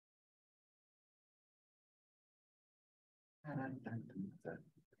Okay,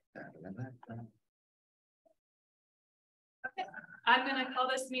 I'm going to call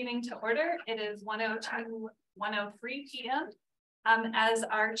this meeting to order. It is 1:03 p.m. As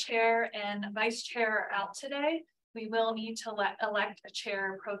our chair and vice chair are out today, we will need to elect a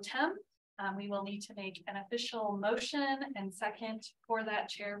chair pro tem. We will need to make an official motion and second for that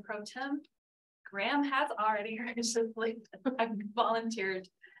chair pro tem. Graham has already graciously volunteered,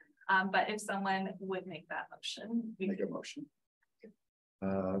 but if someone would make that motion. Make a motion.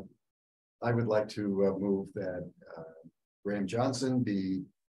 I would like to move that Graham Johnson be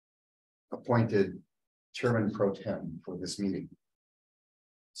appointed chairman pro tem for this meeting.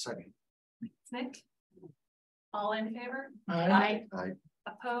 Second. Nick, all in favor? Aye. Aye.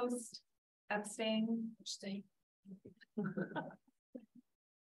 Opposed? Abstain? Abstain.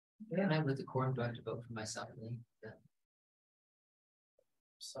 And I'm with the quorum. Do I have to vote for myself? Yeah.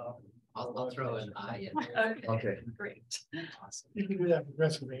 So I'll throw an aye in. Okay. Great. Awesome. You can do that with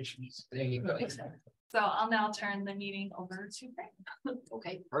reservations. There you go. So I'll now turn the meeting over to Graham.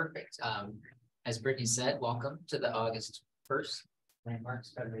 Okay, perfect. As Brittany said, welcome to the August 1st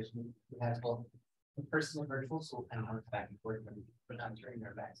Landmarks Federation. We have both in person and virtual, so we'll kind of work back and forth, but we're not turning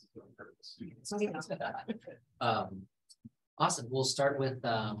our backs to doing purpose. Awesome. We'll start with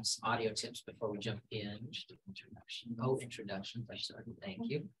some audio tips before we jump in. Introductions. Thank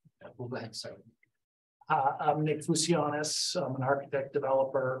you. We'll go ahead and start. I'm Nick Fusionis. I'm an architect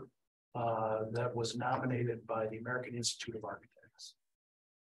developer that was nominated by the American Institute of Architects.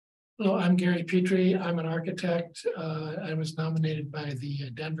 Hello, I'm Gary Petrie. I'm an architect. I was nominated by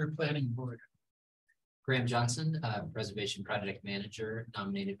the Denver Planning Board. Graham Johnson, Preservation Project Manager,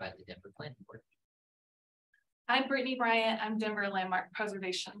 nominated by the Denver Planning Board. I'm Brittany Bryant. I'm Denver Landmark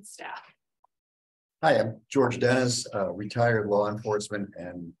Preservation staff. Hi, I'm George Dennis, retired law enforcement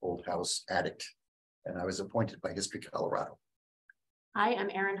and old house addict, and I was appointed by History Colorado. Hi,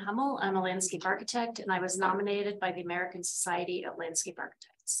 I'm Erin Hummel. I'm a landscape architect, and I was nominated by the American Society of Landscape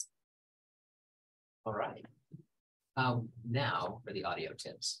Architects. All right. Now for the audio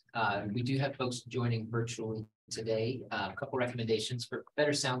tips. We do have folks joining virtually today. A couple recommendations for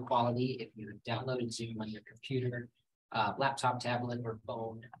better sound quality. If you have downloaded Zoom on your computer, laptop, tablet, or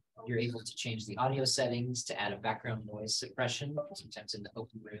phone, you're able to change the audio settings to add a background noise suppression. Sometimes in the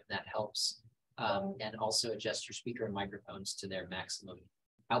open room that helps. And also adjust your speaker and microphones to their maximum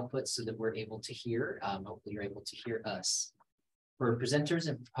output so that we're able to hear. Hopefully you're able to hear us. For presenters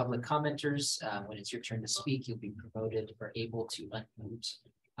and public commenters, when it's your turn to speak, you'll be promoted or able to unmute.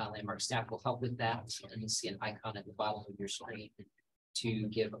 Landmark staff will help with that. And you'll see an icon at the bottom of your screen to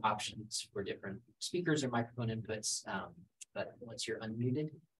give options for different speakers or microphone inputs. But once you're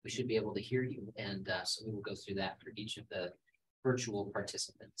unmuted, we should be able to hear you. And so we will go through that for each of the virtual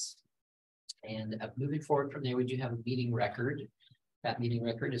participants. And moving forward from there, we do have a meeting record. That meeting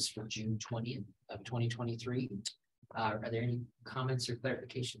record is for June 20th of 2023. Are there any comments or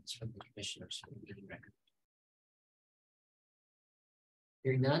clarifications from the commissioners for the meeting record?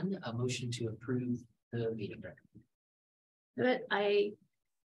 Hearing none, a motion to approve the meeting record. Good. I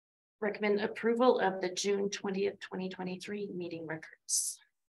recommend approval of the June 20th, 2023 meeting records.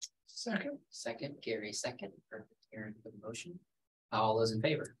 Second, Gary, second. Perfect. Aaron for the motion. All those in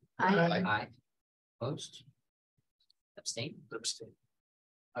favor? Aye. Aye. Opposed? Abstain? Abstain.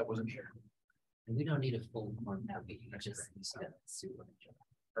 I wasn't here. And we don't need a full quorum now. Just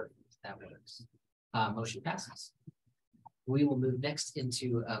perfect. That works. Motion passes. We will move next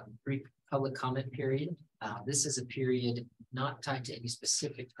into a brief public comment period. This is a period not tied to any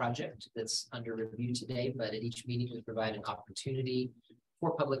specific project that's under review today, but at each meeting we provide an opportunity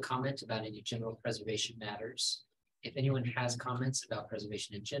for public comment about any general preservation matters. If anyone has comments about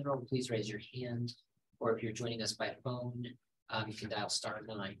preservation in general, please raise your hand. Or if you're joining us by phone, you can dial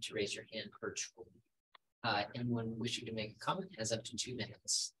 *9 to raise your hand virtually. Anyone wishing to make a comment has up to 2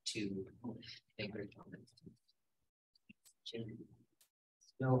 minutes to make their comment.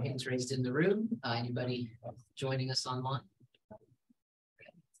 No hands raised in the room. Anybody joining us online?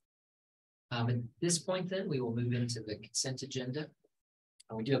 At this point, then, we will move into the consent agenda.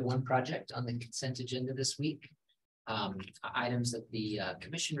 We do have one project on the consent agenda this week. Items that the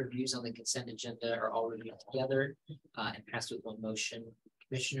commission reviews on the consent agenda are all reviewed together and passed with one motion.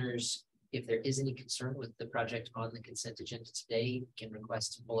 Commissioners, if there is any concern with the project on the consent agenda today, can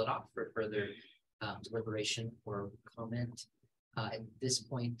request to pull it off for further deliberation or comment. At this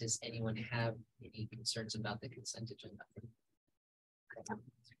point, does anyone have any concerns about the consent agenda?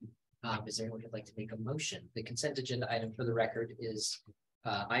 Is there anyone who'd like to make a motion? The consent agenda item for the record is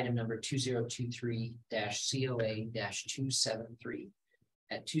item number 2023-COA-273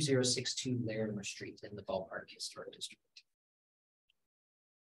 at 2062 Larimer Street in the Ballpark Historic District.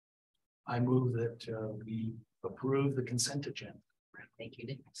 I move that we approve the consent agenda. Thank you,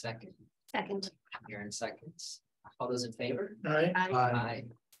 Nick. Second, Second. Aaron seconds. All those in favor? All right, Aye.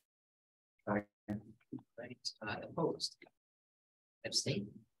 Aye. Right, opposed? Abstain?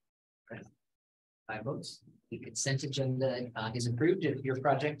 Right. 5 votes. The consent agenda is approved. If your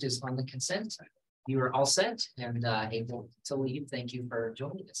project is on the consent, you are all set and able to leave. Thank you for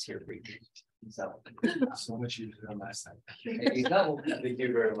joining us here briefly. So much you did on last time. there you go. Thank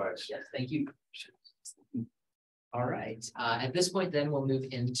you very much. Yes, thank you. All right, at this point, then we'll move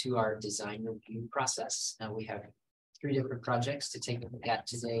into our design review process. Now we have 3 different projects to take a look at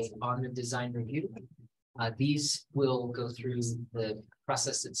today on the design review. These will go through the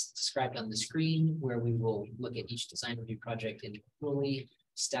process that's described on the screen, where we will look at each design review project individually.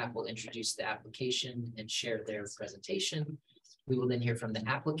 Staff will introduce the application and share their presentation. We will then hear from the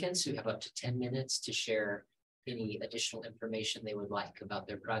applicants, who have up to 10 minutes to share any additional information they would like about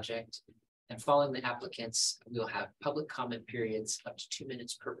their project. And following the applicants, we'll have public comment periods up to 2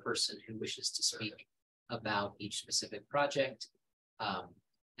 minutes per person who wishes to speak about each specific project.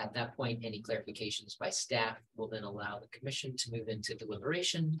 At that point, any clarifications by staff will then allow the commission to move into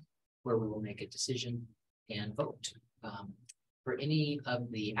deliberation, where we will make a decision and vote. For any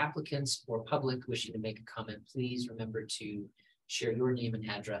of the applicants or public wishing to make a comment, please remember to share your name and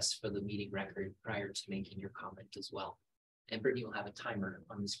address for the meeting record prior to making your comment as well. And Brittany will have a timer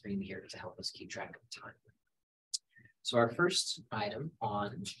on the screen here to help us keep track of time. So our first item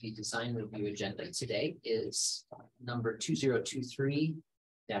on the design review agenda today is number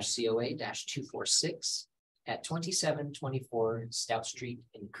 2023-COA-246 at 2724 Stout Street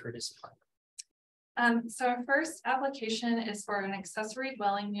in Curtis Park. So our first application is for an accessory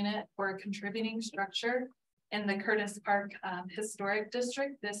dwelling unit for a contributing structure in the Curtis Park Historic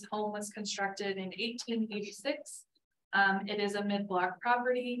District. This home was constructed in 1886. It is a mid-block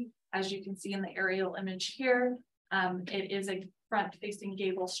property, as you can see in the aerial image here. It is a front-facing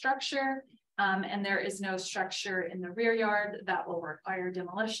gable structure, and there is no structure in the rear yard that will require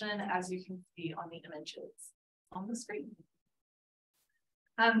demolition, as you can see on the images on the screen.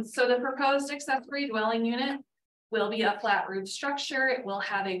 So the proposed accessory dwelling unit will be a flat roof structure. It will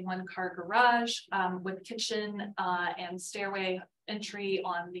have a 1-car garage with kitchen and stairway entry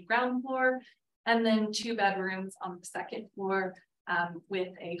on the ground floor, and then 2 bedrooms on the second floor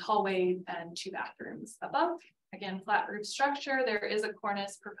with a hallway and 2 bathrooms above. Again, flat roof structure. There is a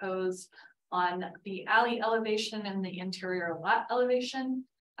cornice proposed on the alley elevation and the interior lot elevation.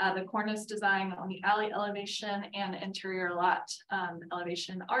 The cornice design on the alley elevation and interior lot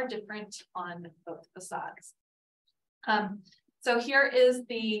elevation are different on both facades. So here is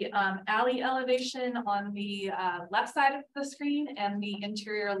the alley elevation on the left side of the screen and the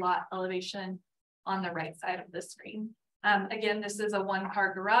interior lot elevation on the right side of the screen. Again, this is a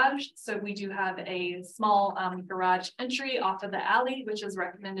 1-car garage, so we do have a small garage entry off of the alley, which is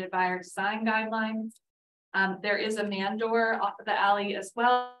recommended by our design guidelines. There is a man door off of the alley as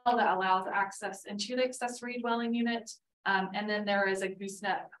well that allows access into the accessory dwelling unit. And then there is a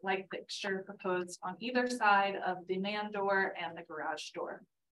gooseneck light fixture proposed on either side of the man door and the garage door.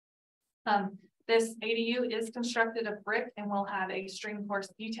 This ADU is constructed of brick and will have a string horse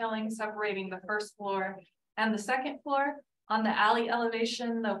detailing separating the first floor and the second floor. On the alley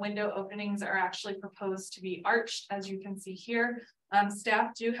elevation, the window openings are actually proposed to be arched, as you can see here.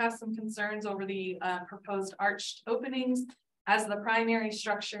 Staff do have some concerns over the proposed arched openings, as the primary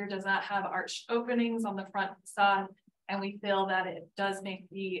structure does not have arched openings on the front facade, and we feel that it does make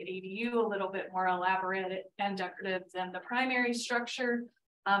the ADU a little bit more elaborate and decorative than the primary structure.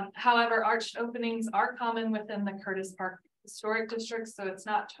 However, arched openings are common within the Curtis Park Historic District, so it's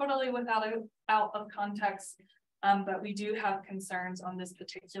not totally out of context, but we do have concerns on this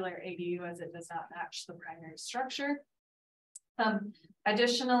particular ADU as it does not match the primary structure.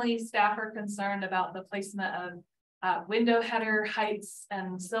 Additionally, staff are concerned about the placement of window header heights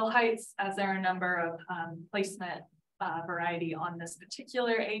and sill heights, as there are a number of placement variety on this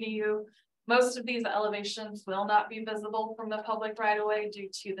particular ADU. Most of these elevations will not be visible from the public right of way due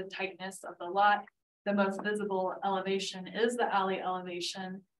to the tightness of the lot. The most visible elevation is the alley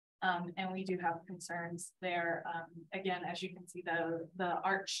elevation, and we do have concerns there. Again, as you can see, the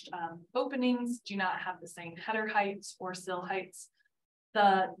arched openings do not have the same header heights or sill heights.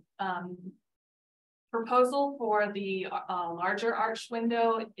 The proposal for the larger arched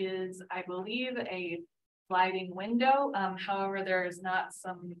window is, I believe, a sliding window. However, there is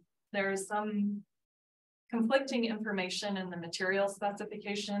some conflicting information in the material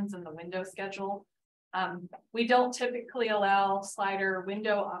specifications and the window schedule We don't typically allow slider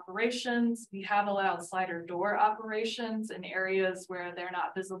window operations. We have allowed slider door operations in areas where they're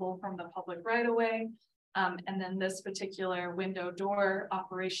not visible from the public right of way. And then this particular window door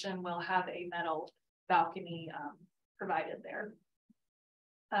operation will have a metal balcony provided there.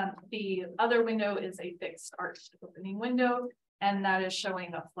 The other window is a fixed arched opening window, and that is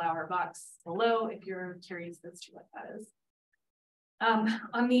showing a flower box below if you're curious as to what that is.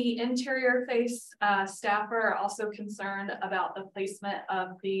 On the interior face, staff are also concerned about the placement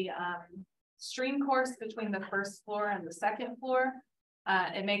of the stream course between the first floor and the second floor.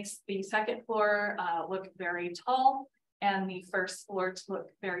 It makes the second floor look very tall and the first floor to look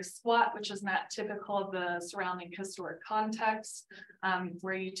very squat, which is not typical of the surrounding historic context,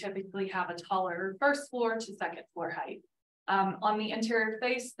 where you typically have a taller first floor to second floor height. On the interior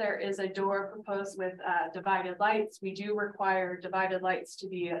face, there is a door proposed with divided lights. We do require divided lights to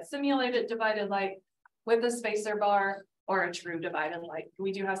be a simulated divided light with a spacer bar or a true divided light.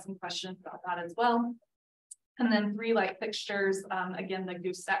 We do have some questions about that as well. And then 3 light fixtures, again, the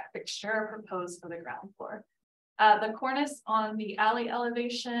goose stack fixture proposed for the ground floor. The cornice on the alley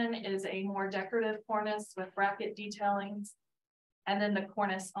elevation is a more decorative cornice with bracket detailings. And then the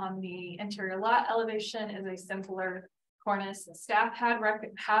cornice on the interior lot elevation is a simpler cornice. Staff have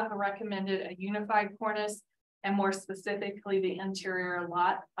recommended a unified cornice, and more specifically the interior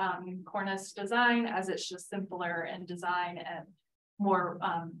lot cornice design, as it's just simpler in design and more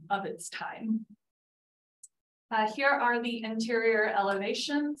of its time. Here are the interior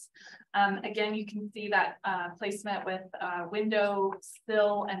elevations. Again, you can see that placement with window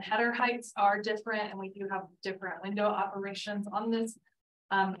sill and header heights are different, and we do have different window operations on this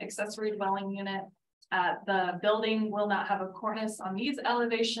accessory dwelling unit. The building will not have a cornice on these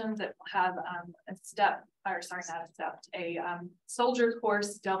elevations. It will have a step, or sorry, not a step, a soldier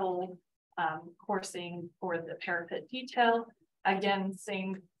course double coursing for the parapet detail. Again,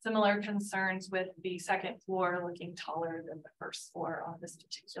 similar concerns with the second floor looking taller than the first floor on this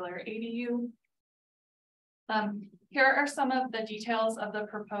particular ADU. Here are some of the details of the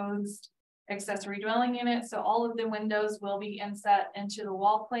proposed accessory dwelling unit. So all of the windows will be inset into the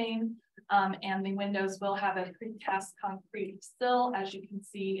wall plane, and the windows will have a precast concrete sill, as you can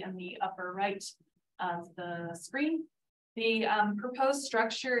see in the upper right of the screen. The proposed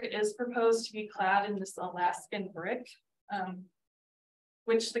structure is proposed to be clad in this Alaskan brick,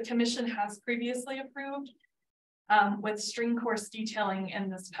 which the commission has previously approved, with string course detailing in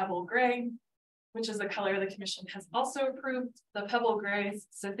this pebble gray, which is a color the commission has also approved. The pebble gray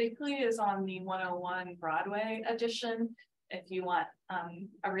specifically is on the 101 Broadway edition. If you want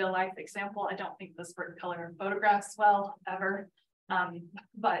a real life example, I don't think this brick color photographs well ever,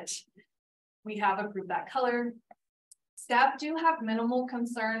 but we have approved that color. Staff do have minimal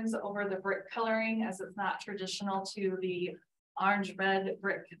concerns over the brick coloring, as it's not traditional to the orange red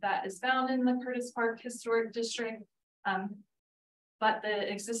brick that is found in the Curtis Park Historic District. But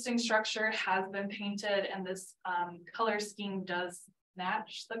the existing structure has been painted, and this color scheme does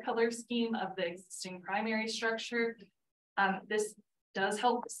match the color scheme of the existing primary structure. This does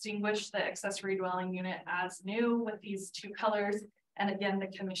help distinguish the accessory dwelling unit as new with these 2 colors. And again, the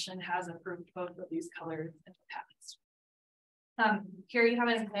commission has approved both of these colors in the past. Here you have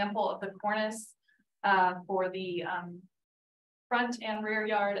an example of the cornice for the front and rear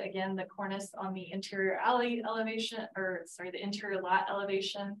yard. Again, the cornice on the interior alley elevation, or sorry, the interior lot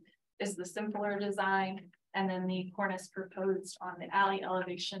elevation is the simpler design. And then the cornice proposed on the alley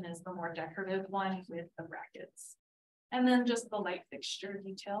elevation is the more decorative one with the brackets. And then just the light fixture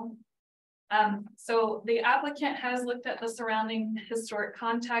detail. So the applicant has looked at the surrounding historic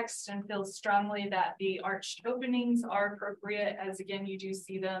context and feels strongly that the arched openings are appropriate, as again, you do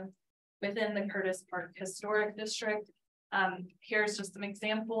see them within the Curtis Park Historic District. Here's just some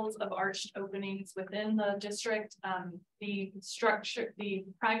examples of arched openings within the district. The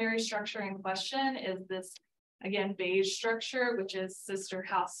primary structure in question is this, again, beige structure, which is sister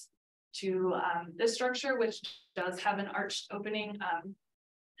house to this structure, which does have an arched opening.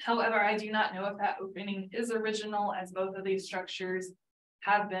 However, I do not know if that opening is original, as both of these structures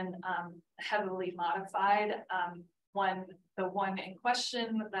have been heavily modified. The one in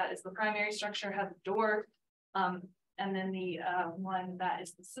question, that is the primary structure, has a door. And then the one that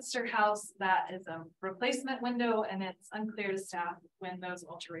is the sister house, that is a replacement window, and it's unclear to staff when those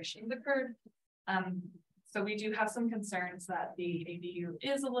alterations occurred. So we do have some concerns that the ADU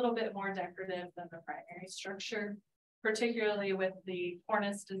is a little bit more decorative than the primary structure, particularly with the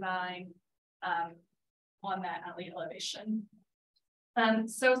cornice design on that alley elevation.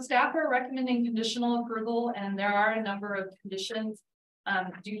 So staff are recommending conditional approval, and there are a number of conditions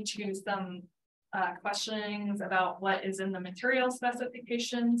due to some questionings about what is in the material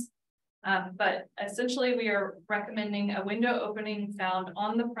specifications. But essentially we are recommending a window opening found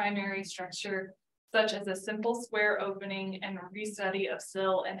on the primary structure, such as a simple square opening and restudy of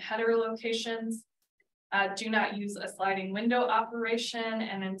sill and header locations. Do not use a sliding window operation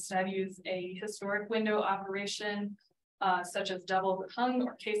and instead use a historic window operation, such as double hung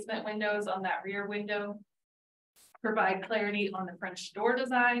or casement windows on that rear window. Provide clarity on the French door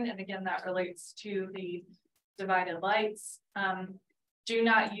design, and again, that relates to the divided lights. Do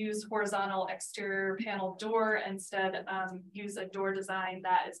not use horizontal exterior panel door. Instead, use a door design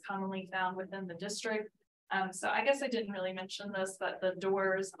that is commonly found within the district. So I guess I didn't really mention this, but the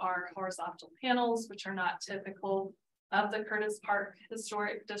doors are horizontal panels, which are not typical of the Curtis Park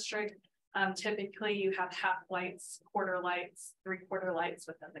Historic District. Typically, you have half lights, quarter lights, three-quarter lights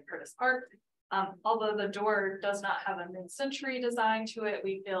within the Curtis Park. Although the door does not have a mid-century design to it,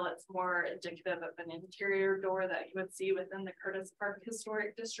 we feel it's more indicative of an interior door that you would see within the Curtis Park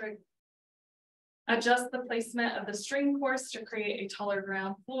Historic District. Adjust the placement of the string course to create a taller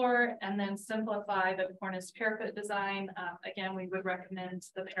ground floor, and then simplify the cornice parapet design. Again, we would recommend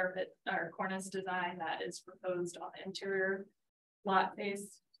the parapet or cornice design that is proposed on the interior lot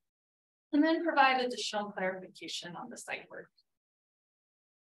face, and then provide additional clarification on the site work.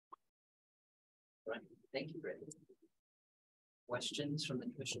 Right. Thank you, Brittany. Questions from the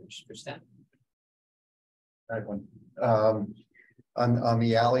commissioners for staff? I have one. On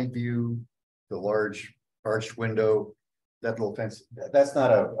the alley view, the large arched window, that little fence, that's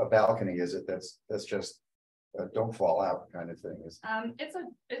not a balcony, is it? That's just a don't fall out kind of thing.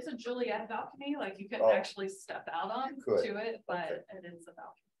 It's a Juliet balcony, like you could actually step out on to it, but it is a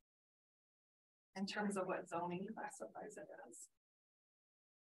balcony. In terms of what zoning classifies it as.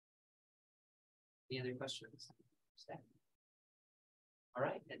 Any other questions? Staff? All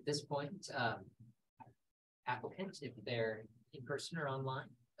right, at this point, applicants, if they're in person or online,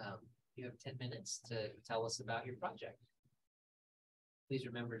 you have 10 minutes to tell us about your project. Please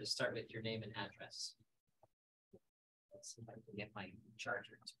remember to start with your name and address. Let's see if I can get my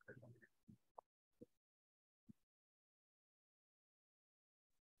charger to work.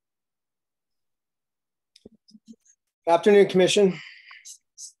 Afternoon, Commission.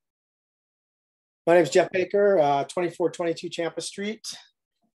 My name is Jeff Baker, 2422 Champa Street.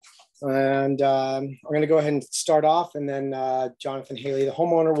 And I'm going to go ahead and start off, and then Jonathan Haley, the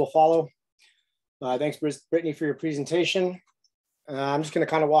homeowner, will follow. Thanks, Brittany, for your presentation. I'm just going to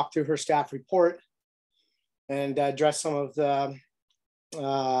kind of walk through her staff report and address some of the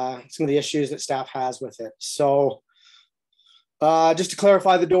issues that staff has with it. So just to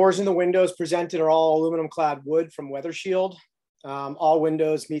clarify, the doors and the windows presented are all aluminum clad wood from Weather Shield. All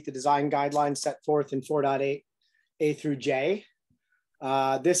windows meet the design guidelines set forth in 4.8 A through J.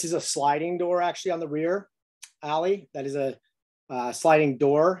 This is a sliding door actually on the rear alley. That is a sliding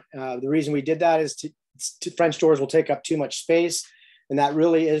door. The reason we did that is French doors will take up too much space, and that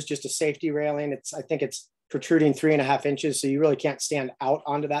really is just a safety railing. I think it's protruding 3.5 inches, so you really can't stand out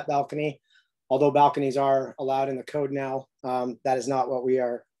onto that balcony. Although balconies are allowed in the code now, that is not what we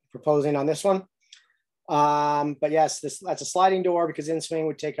are proposing on this one. But yes, that's a sliding door because in swing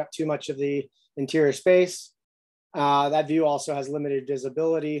would take up too much of the interior space. That view also has limited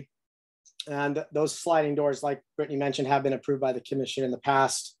visibility. And those sliding doors, like Brittany mentioned, have been approved by the commission in the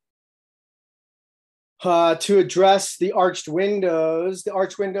past. To address the arched windows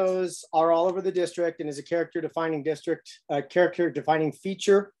are all over the district and is a character defining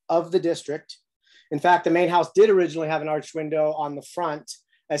feature of the district. In fact, the main house did originally have an arched window on the front,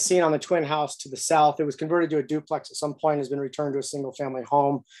 as seen on the twin house to the south. It was converted to a duplex at some point, has been returned to a single family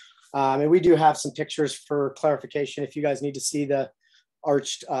home. And we do have some pictures for clarification if you guys need to see the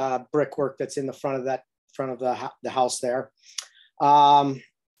arched brickwork that's in the front of the house there.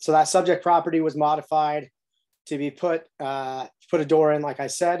 So that subject property was modified to be put a door in, like I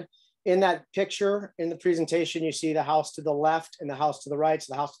said. In that picture, in the presentation, you see the house to the left and the house to the right.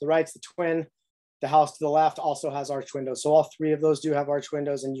 So the house to the right is the twin. The house to the left also has arched windows. So all three of those do have arched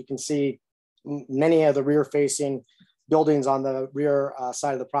windows, and you can see many of the rear facing buildings on the rear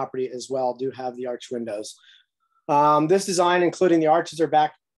side of the property as well do have the arched windows. This design, including the arches, are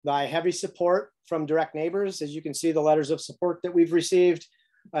backed by heavy support from direct neighbors. As you can see, the letters of support that we've received,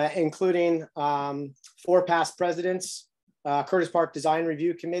 including 4 past presidents. Curtis Park Design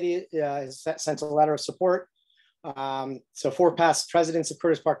Review Committee has sent a letter of support. So 4 past presidents of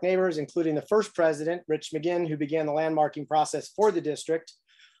Curtis Park neighbors, including the first president, Rich McGinn, who began the landmarking process for the district.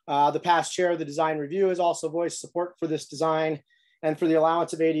 The past chair of the design review has also voiced support for this design and for the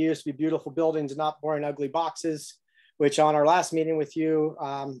allowance of ADUs to be beautiful buildings and not boring, ugly boxes. which on our last meeting with you,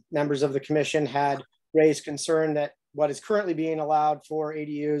 members of the commission had raised concern that what is currently being allowed for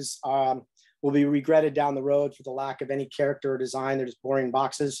ADUs will be regretted down the road for the lack of any character or design. They're just boring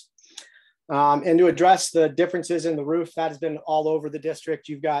boxes. And to address the differences in the roof, that has been all over the district.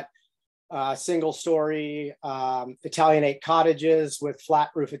 You've got single story Italianate cottages with flat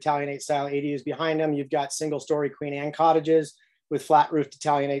roof Italianate style ADUs behind them. You've got single story Queen Anne cottages with flat roofed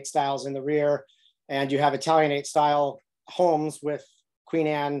Italianate styles in the rear. And you have Italianate style homes with Queen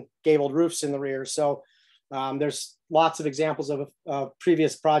Anne gabled roofs in the rear. So there's lots of examples of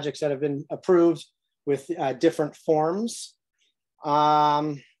previous projects that have been approved with different forms.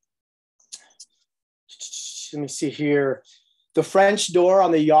 Let me see here. The French door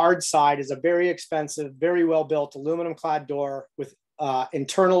on the yard side is a very expensive, very well-built aluminum clad door with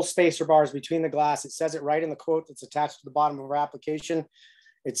internal spacer bars between the glass. It says it right in the quote that's attached to the bottom of our application.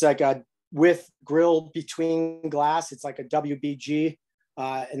 It's like a with grill between glass. It's like a WBG,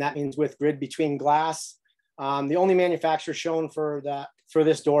 and that means with grid between glass. The only manufacturer shown for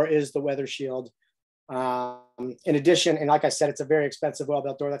this door is the Weather Shield. In addition, and like I said, it's a very expensive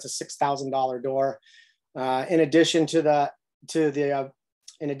well-built door. That's a $6,000 door. In addition,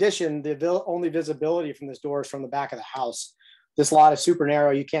 the only visibility from this door is from the back of the house. This lot is super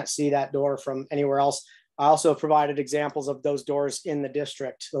narrow. You can't see that door from anywhere else. I also provided examples of those doors in the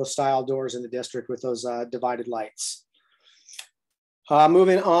district, those style doors in the district with those divided lights.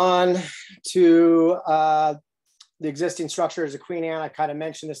 Moving on to the existing structure as a Queen Anne, I kind of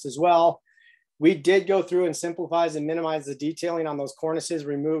mentioned this as well. We did go through and simplify and minimize the detailing on those cornices,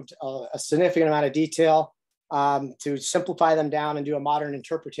 removed a significant amount of detail to simplify them down and do a modern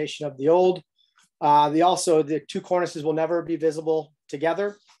interpretation of the old. The two cornices will never be visible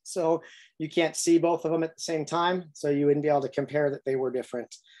together. So you can't see both of them at the same time. So you wouldn't be able to compare that they were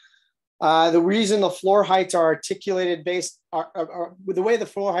different. The reason the floor heights are articulated based, with the way the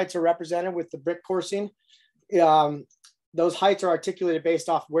floor heights are represented with the brick coursing, those heights are articulated based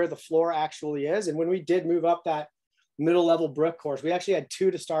off where the floor actually is. And when we did move up that middle level brick course, we actually had two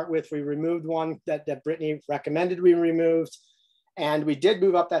to start with. We removed one that Brittany recommended we removed. And we did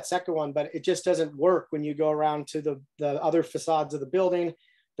move up that second one, but it just doesn't work when you go around to the other facades of the building.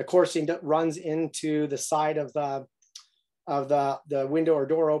 The coursing runs into the side of the window or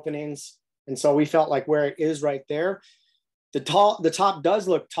door openings. And so we felt like where it is right there, the top does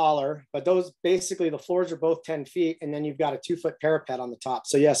look taller, but those basically the floors are both 10 feet. And then you've got a 2-foot parapet on the top.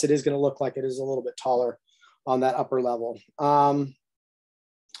 So yes, it is going to look like it is a little bit taller on that upper level.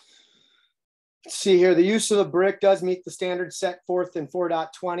 Let's see here, the use of the brick does meet the standards set forth in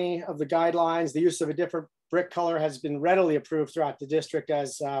 4.20 of the guidelines. The use of a different brick color has been readily approved throughout the district,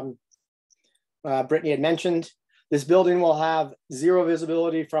 as Brittany had mentioned. This building will have zero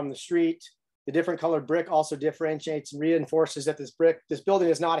visibility from the street. The different colored brick also differentiates and reinforces that this building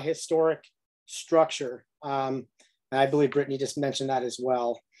is not a historic structure. And I believe Brittany just mentioned that as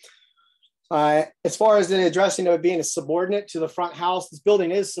well. As far as the addressing of it being a subordinate to the front house, this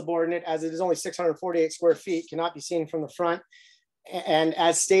building is subordinate as it is only 648 square feet, cannot be seen from the front. And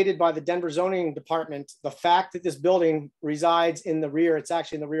as stated by the Denver Zoning Department, the fact that this building resides in the rear, it's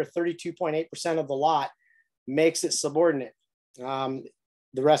actually in the rear 32.8% of the lot, makes it subordinate. The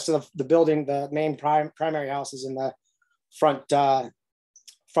rest of the building, the main primary house is in the front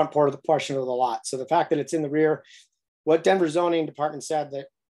portion of the lot. So the fact that it's in the rear, what Denver Zoning Department said that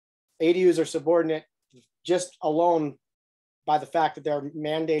ADUs are subordinate just alone by the fact that they're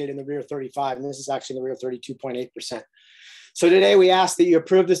mandated in the rear 35, and this is actually in the rear 32.8%. So today we ask that you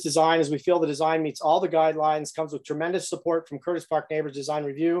approve this design as we feel the design meets all the guidelines, comes with tremendous support from Curtis Park Neighbors Design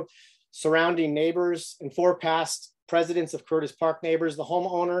Review, surrounding neighbors, and 4 past presidents of Curtis Park Neighbors. The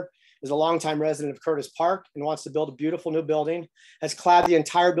homeowner is a longtime resident of Curtis Park and wants to build a beautiful new building, has clad the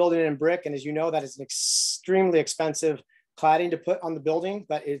entire building in brick. And as you know, that is an extremely expensive cladding to put on the building,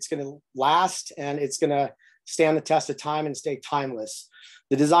 but it's going to last and it's going to stand the test of time and stay timeless.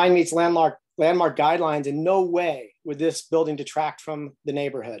 The design meets landmark guidelines. In no way would this building detract from the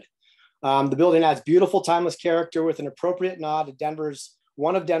neighborhood. The building adds beautiful, timeless character with an appropriate nod to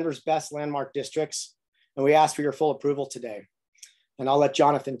one of Denver's best landmark districts. And we ask for your full approval today. And I'll let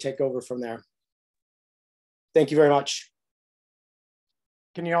Jonathan take over from there. Thank you very much.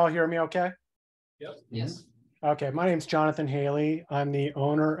 Can you all hear me okay? Yep. Yes. Okay, my name's Jonathan Haley. I'm the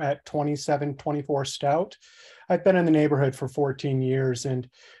owner at 2724 Stout. I've been in the neighborhood for 14 years, and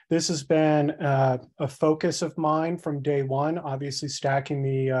this has been a focus of mine from day one, obviously stacking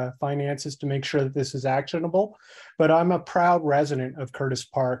the finances to make sure that this is actionable. But I'm a proud resident of Curtis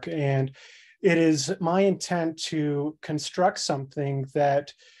Park, and it is my intent to construct something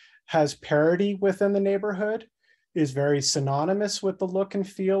that has parity within the neighborhood, is very synonymous with the look and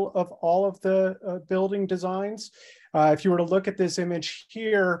feel of all of the building designs. If you were to look at this image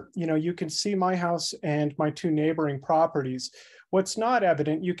here, you can see my house and my two neighboring properties. What's not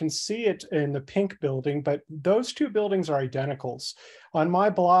evident, you can see it in the pink building, but those two buildings are identicals. On my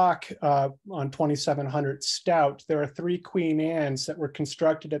block on 2700 Stout, there are 3 Queen Anne's that were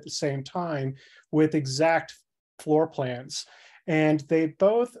constructed at the same time with exact floor plans. And they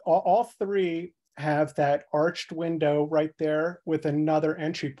both, all 3 have that arched window right there with another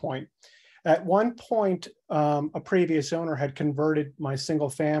entry point. At one point, a previous owner had converted my single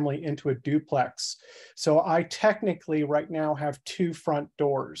family into a duplex. So I technically right now have 2 front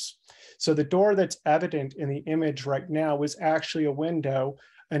doors. So the door that's evident in the image right now is actually a window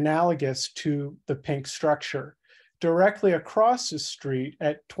analogous to the pink structure. Directly across the street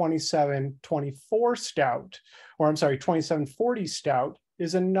at 2724 Stout, or I'm sorry, 2740 Stout,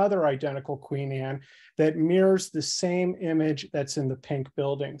 is another identical Queen Anne that mirrors the same image that's in the pink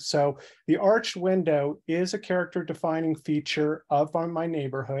building. So the arched window is a character defining feature of my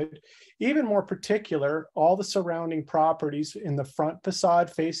neighborhood. Even more particular, all the surrounding properties in the front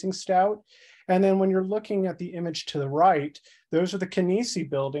facade facing Stout. And then when you're looking at the image to the right, those are the Canisi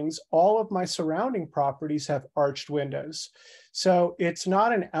buildings. All of my surrounding properties have arched windows. So it's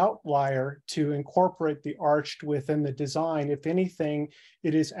not an outlier to incorporate the arched within the design. If anything,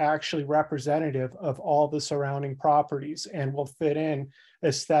 it is actually representative of all the surrounding properties and will fit in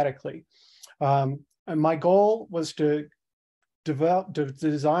aesthetically. And my goal was to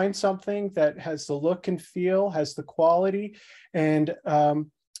design something that has the look and feel, has the quality, and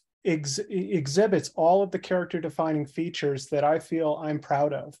exhibits all of the character defining features that I feel I'm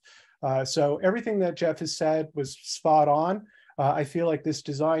proud of. So everything that Jeff has said was spot on. I feel like this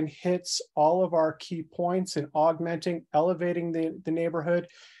design hits all of our key points in augmenting, elevating the neighborhood.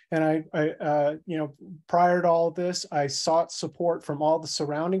 And prior to all of this, I sought support from all the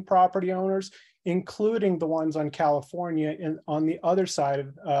surrounding property owners, including the ones on California and on the other side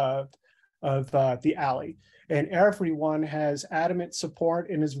of the alley. And everyone has adamant support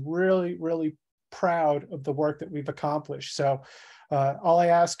and is really, really proud of the work that we've accomplished. So all I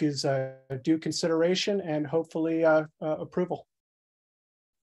ask is due consideration and hopefully approval.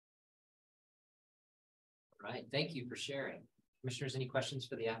 All right, thank you for sharing. Commissioners, any questions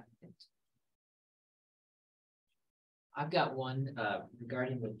for the applicant? I've got one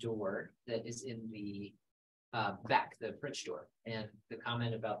regarding the door that is in the back, the French door, and the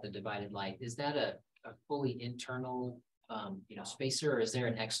comment about the divided light. Is that a fully internal spacer, or is there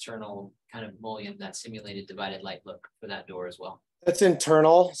an external kind of mullion that simulated divided light look for that door as well? That's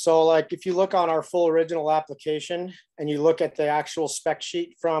internal. So like if you look on our full original application and you look at the actual spec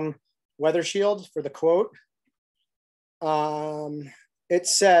sheet from Weather Shield for the quote, it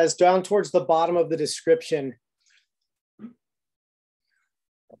says down towards the bottom of the description,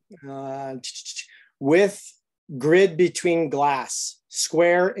 with grid between glass,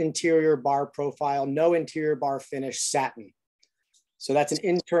 square interior bar profile, no interior bar finish, satin. So that's an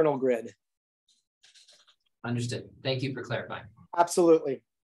internal grid. Understood. Thank you for clarifying. Absolutely.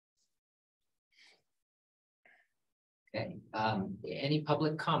 Okay. Any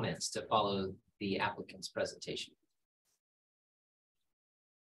public comments to follow the applicant's presentation?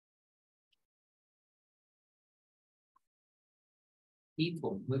 Keith,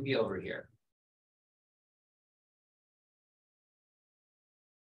 we'll move you over here.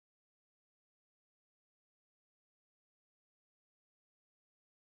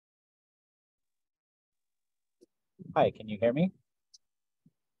 Hi, can you hear me?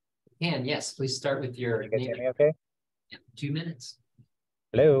 And yes, please start with your Can you guys name. hear me okay? 2 minutes.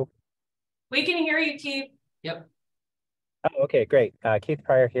 Hello. We can hear you, Keith. Yep. Oh, okay, great. Keith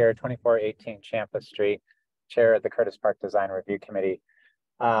Pryor here, 2418 Champa Street, Chair of the Curtis Park Design Review Committee.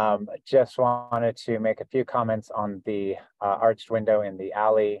 Just wanted to make a few comments on the arched window in the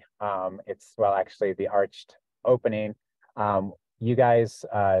alley. Actually the arched opening. You guys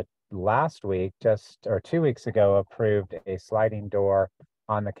last week, 2 weeks ago, approved a sliding door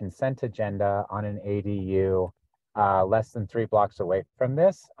on the consent agenda on an ADU less than 3 blocks away from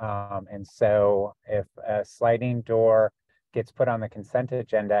this. And so if a sliding door gets put on the consent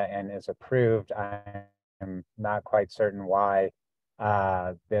agenda and is approved, I'm not quite certain why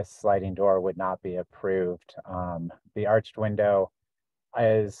this sliding door would not be approved. The arched window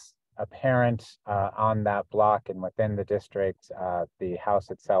is apparent on that block and within the district. The house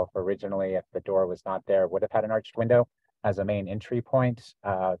itself originally, if the door was not there, would have had an arched window as a main entry point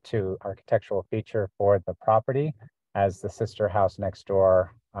to architectural feature for the property, as the sister house next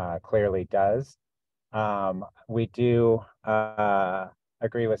door clearly does. We do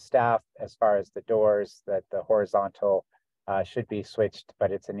agree with staff as far as the doors, that the horizontal should be switched,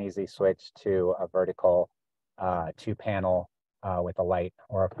 but it's an easy switch to a vertical 2-panel with a light,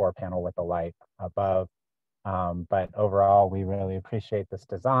 or a 4-panel with a light above. But overall, we really appreciate this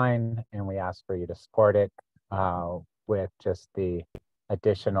design, and we ask for you to support it with just the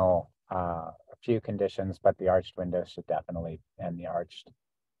additional few conditions, but the arched windows should definitely, and the arched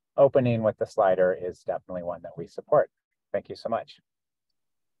opening with the slider is definitely one that we support. Thank you so much.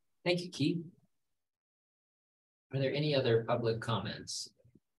 Thank you, Keith. Are there any other public comments?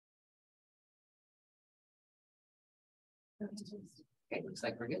 Okay, looks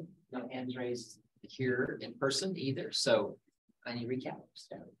like we're good. No hands raised here in person either. So any recap?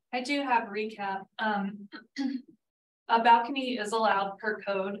 I do have a recap. A balcony is allowed per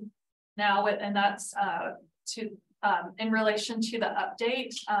code now, and that's in relation to the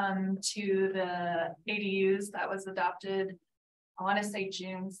update to the ADUs that was adopted, I want to say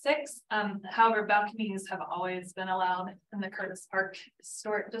June 6th. However, balconies have always been allowed in the Curtis Park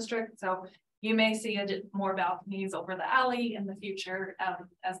Historic District. So you may see more balconies over the alley in the future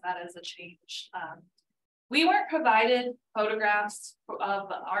as that is a change. We weren't provided photographs of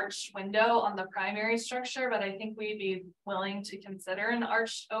the arched window on the primary structure, but I think we'd be willing to consider an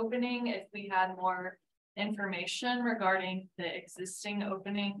arched opening if we had more information regarding the existing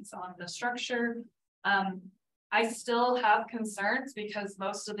openings on the structure. I still have concerns because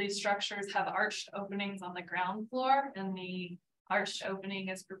most of these structures have arched openings on the ground floor, and the arched opening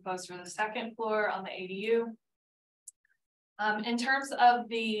is proposed for the second floor on the ADU. In terms of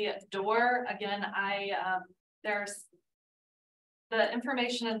the door, again, there's the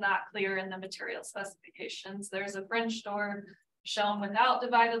information is not clear in the material specifications. There's a French door shown without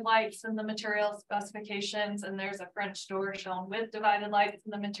divided lights in the material specifications, and there's a French door shown with divided lights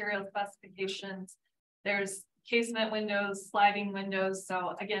in the material specifications. There's casement windows, sliding windows.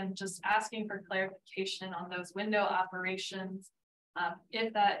 So again, just asking for clarification on those window operations.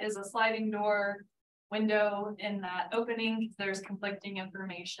 If that is a sliding door window in that opening, there's conflicting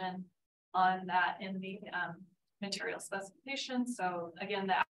information on that in the material specifications. So again,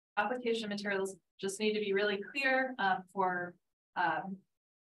 the application materials just need to be really clear for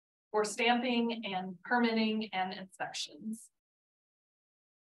stamping and permitting and inspections.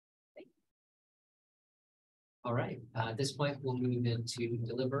 All right, at this point, we'll move into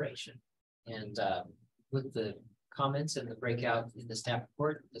deliberation. And with the comments and the breakout in the staff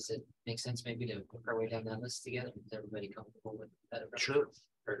report, does it make sense maybe to work our way down that list together? Is everybody comfortable with that? Sure.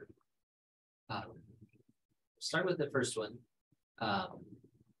 Start with the first one,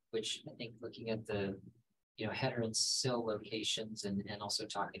 which I think looking at the header and sill locations and also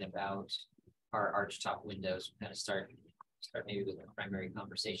talking about our arch top windows, kind of start maybe with the primary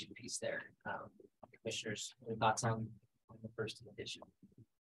conversation piece there. Commissioners, any thoughts on the first edition?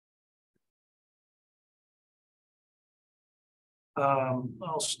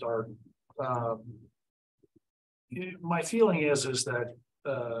 I'll start. My feeling is that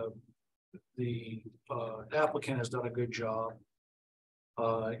the applicant has done a good job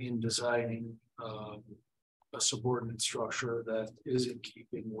in designing a subordinate structure that is in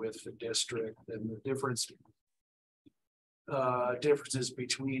keeping with the district, and the differences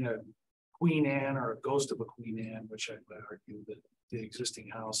between a Queen Anne or a ghost of a Queen Anne, which I would argue that the existing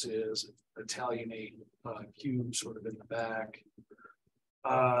house is, Italianate cube sort of in the back.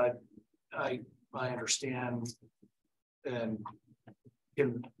 I understand and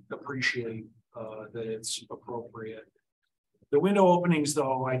can appreciate that it's appropriate. The window openings,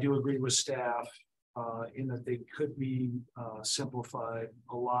 though, I do agree with staff in that they could be simplified,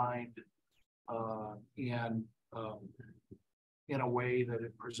 aligned, and in a way that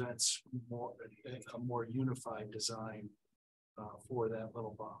it presents a more unified design for that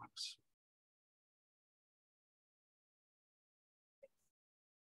little box.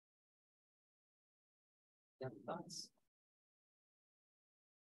 Thoughts?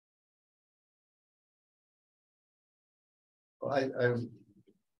 Well, I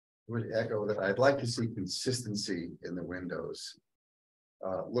would echo that. I'd like to see consistency in the windows.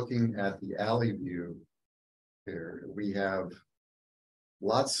 Looking at the alley view here, we have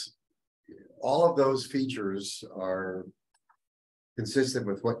all of those features are consistent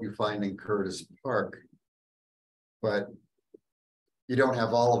with what you find in Curtis Park, but you don't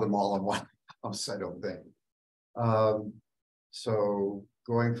have all of them all in one house, I don't think. So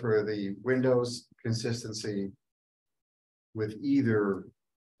going for the windows consistency with either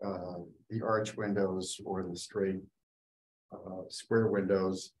the arch windows or the straight square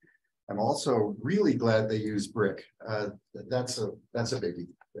windows. I'm also really glad they use brick. That's a biggie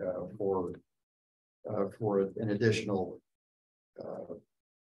for an additional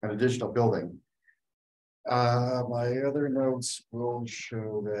an additional building. My other notes will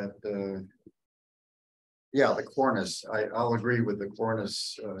show that, yeah, the cornice, I'll agree with the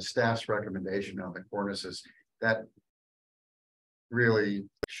cornice, staff's recommendation on the cornices. That really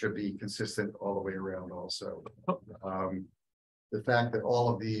should be consistent all the way around also. The fact that all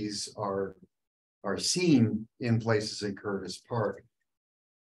of these are seen in places in Curtis Park,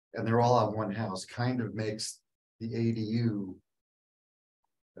 and they're all on one house, kind of makes the ADU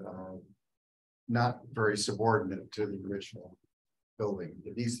not very subordinate to the original building.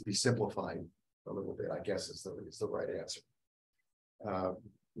 It needs to be simplified a little bit, I guess is the right answer.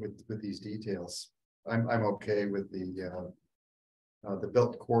 With these details, I'm okay with the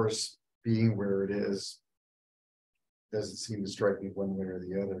built course being where it is. Doesn't seem to strike me one way or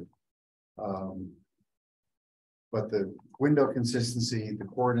the other. But the window consistency, the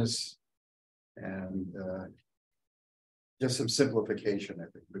cornice, and just some simplification, I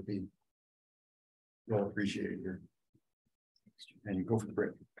think, would be well appreciated here. And you go for the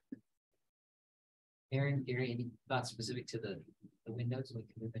break. Aaron, Gary, any thoughts specific to the windows? We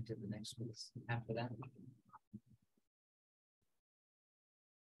can move into the next ones after that.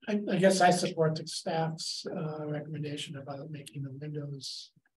 I guess I support the staff's recommendation about making the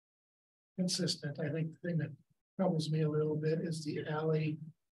windows consistent. I think the thing that troubles me a little bit is the alley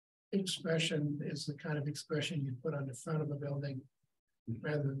expression is the kind of expression you put on the front of a building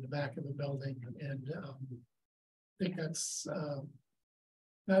rather than the back of a building. And I think that's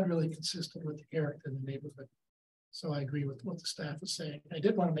not really consistent with the character of the neighborhood. So I agree with what the staff is saying. I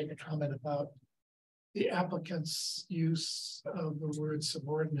did want to make a comment about the applicant's use of the word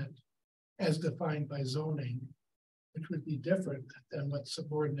subordinate as defined by zoning, which would be different than what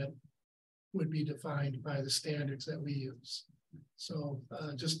subordinate would be defined by the standards that we use. So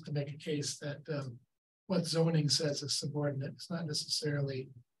just to make a case that what zoning says is subordinate, it's not necessarily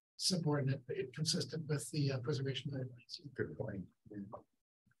subordinate, but consistent with the preservation guidelines. Good point.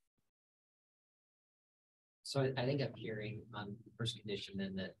 So I think I'm hearing on the first condition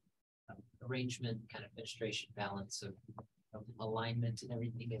then that arrangement, kind of fenestration, balance of alignment and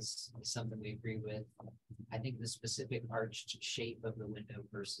everything is something we agree with. I think the specific arched shape of the window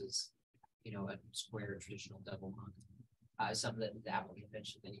versus, you know, a square traditional double hung, something that the applicant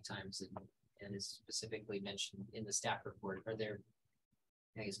mentioned many times and is specifically mentioned in the staff report. Are there,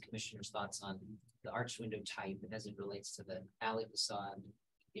 I guess, commissioners' thoughts on the arched window type as it relates to the alley facade,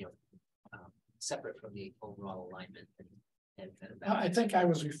 you know, separate from the overall alignment and kind of I think I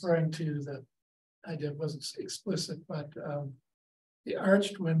was referring to the idea, wasn't explicit, but the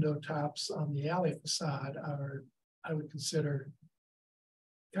arched window tops on the alley facade are, I would consider,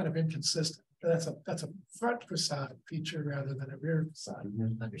 kind of inconsistent. That's a front facade feature rather than a rear facade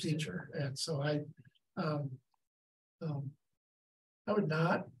feature, and so I would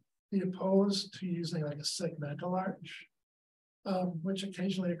not be opposed to using like a segmental arch, which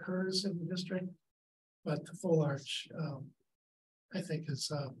occasionally occurs in the district, but the full arch, I think, is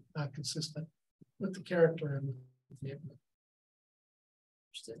not consistent with the character and the neighborhood.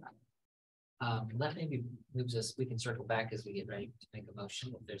 That maybe moves us, we can circle back as we get ready to make a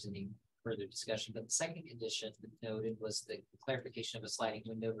motion if there's any further discussion. But the second condition noted was the clarification of a sliding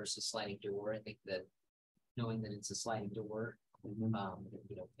window versus sliding door. I think that knowing that it's a sliding door, you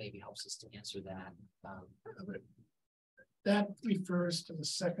know, maybe helps us to answer that. That refers to the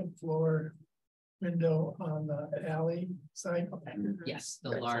second floor window on the alley side. Yes, the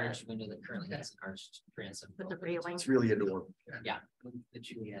large window that currently has an arched transom. With the railing. It's really a door. Yeah, the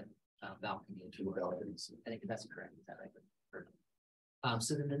Juliet balcony. Two balconies. I think that's correct. Is that right?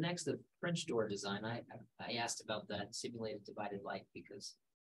 So then the next, the French door design, I asked about that simulated divided light because,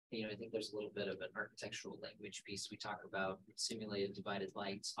 you know, I think there's a little bit of an architectural language piece. We talk about simulated divided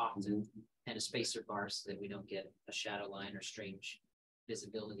lights often and a spacer bar so that we don't get a shadow line or strange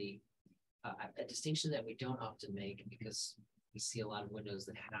visibility. A distinction that we don't often make because we see a lot of windows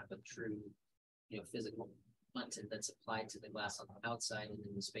that have a true, you know, physical button that's applied to the glass on the outside and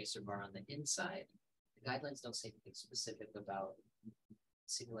then the spacer bar on the inside. The guidelines don't say anything specific about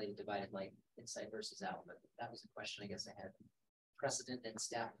simulated divided light inside versus out, but that was a question I guess I had. Precedent and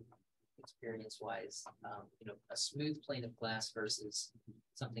staff experience wise, you know, a smooth plane of glass versus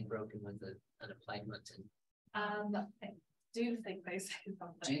something broken with an applied button. I do think they say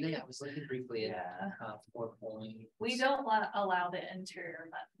something. Do they? I was looking briefly at 4 We don't want to allow the interior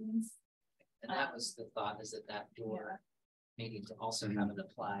buttons. And that was the thought, is that door needing to also have an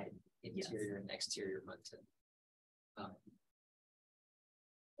applied interior and exterior button. I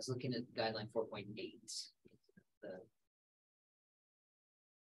was looking at guideline 4.8. The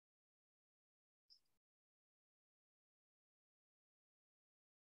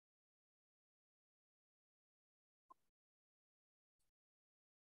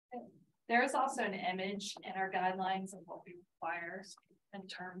There's also an image in our guidelines of what we require in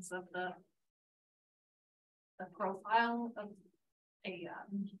terms of the profile of a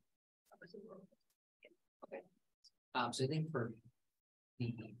So I think for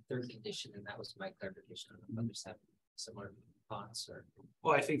the third condition, and that was my clarification, others have similar thoughts or.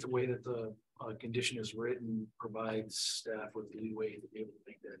 Well, I think the way that the condition is written provides staff with leeway to be able to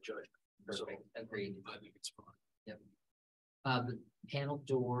make that judgment. So Perfect, agreed. I think it's fine. Yep. The panel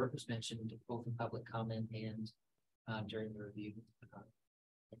door was mentioned both in public comment and during the review.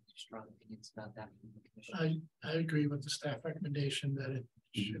 Strong opinions about that from the commission. I agree with the staff recommendation that it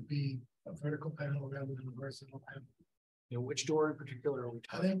should be a vertical panel rather than a horizontal panel. You know, which door in particular are we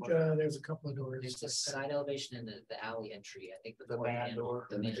I talking think about? there's a couple of doors. There's the like that. side elevation and the alley entry. I think The door man handle, door.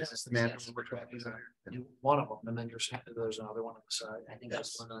 the man- This is the man yes. we're talking about. One of them, and then there's another one on the side. I think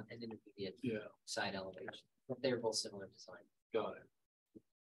there's one on an intermediate Yeah, side elevation, but they're both similar design. got it.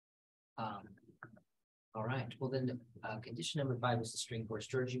 All right, well then, condition number 5 was the string porch.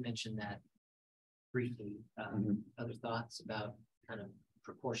 George, you mentioned that briefly. Other thoughts about kind of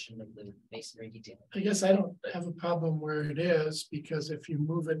proportion of the masonry detail? I guess I don't have a problem where it is, because if you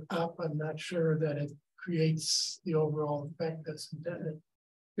move it up, I'm not sure that it creates the overall effect that's intended.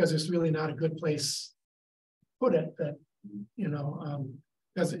 Because it's really not a good place to put it, that, you know,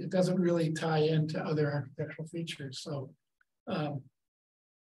 because it doesn't really tie into other architectural features, so. I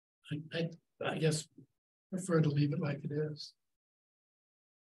guess prefer to leave it like it is.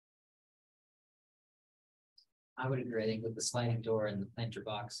 I would agree. I think with the sliding door and the planter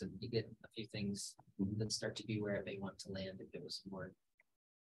box, and you get a few things that start to be where they want to land if it was more.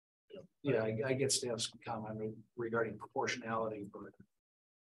 Yeah, I get staff's comment regarding proportionality, but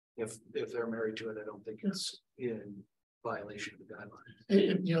if they're married to it, I don't think it's in violation of the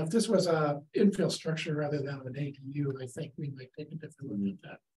guidelines. You know, if this was a infill structure rather than an ADU, I think we might take a different look at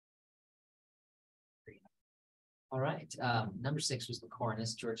that. All right, number 6 was the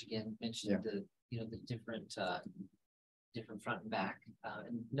cornice. George again mentioned the, the different front and back,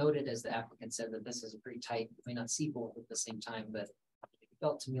 and noted, as the applicant said, that this is a pretty tight, may not see both at the same time, but it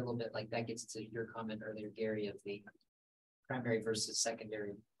felt to me a little bit like that gets to your comment earlier, Gary, of the primary versus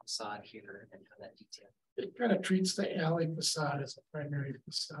secondary facade here and how that detail. It kind of treats the alley facade as a primary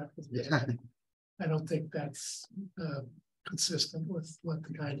facade. Yeah. I don't think that's consistent with what the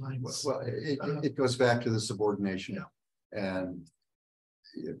guidelines. Well, it goes back to the subordination. And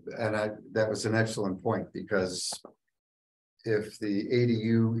that was an excellent point, because if the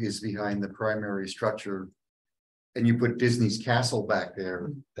ADU is behind the primary structure and you put Disney's castle back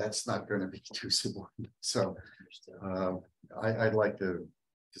there, that's not going to be too subordinate. So I'd like to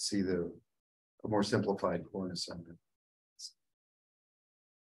see a more simplified cornice on it.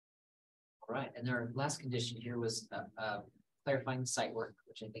 All right, and our last condition here was clarifying the site work,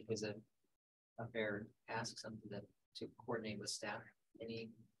 which I think was a fair ask, something that to coordinate with staff. Any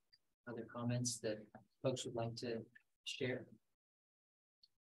other comments that folks would like to share?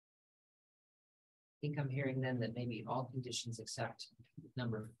 I think I'm hearing then that maybe all conditions except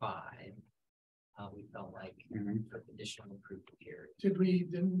number 5, we felt like for conditional approval here.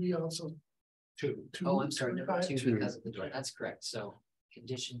 Didn't we also? Two. Oh, I'm sorry, number 2 Two. because of the door. That's correct. So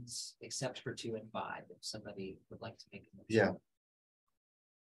conditions except for 2 and 5, if somebody would like to make a motion.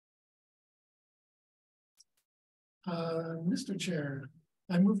 Mr. Chair,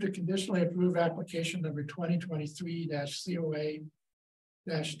 I move to conditionally approve application number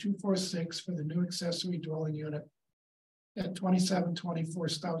 2023-COA-246 for the new accessory dwelling unit at 2724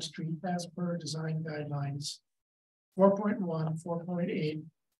 Stout Street as per design guidelines 4.1, 4.8,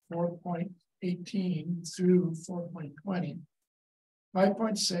 4.18 through 4.20,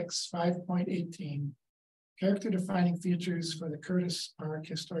 5.6, 5.18, character defining features for the Curtis Park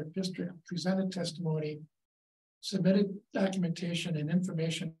Historic District, presented testimony, submitted documentation and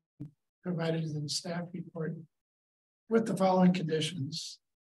information provided in the staff report with the following conditions.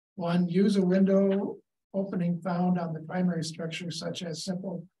 1, use a window opening found on the primary structure, such as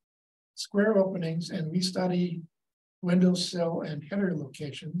simple square openings, and restudy window sill and header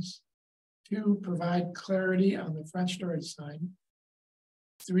locations. 2, provide clarity on the front storage sign.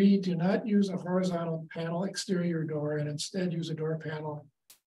 3, do not use a horizontal panel exterior door and instead use a door panel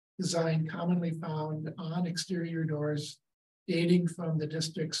design commonly found on exterior doors dating from the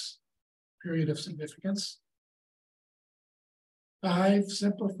district's period of significance. 5,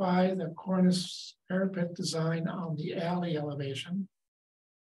 simplify the cornice parapet design on the alley elevation.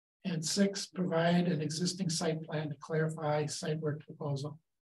 And 6, provide an existing site plan to clarify site work proposal.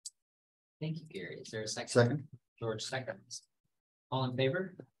 Thank you, Gary. Is there a second? Second. George seconds. All in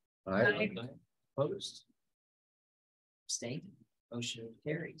favor? Aye. Opposed? Abstained? Motion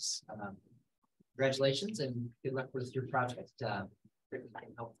carries. Congratulations and good luck with your project.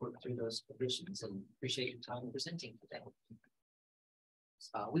 Help work through those conditions and appreciate your time presenting today.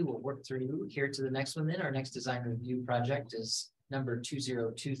 We will work through here to the next one then. Our next design review project is number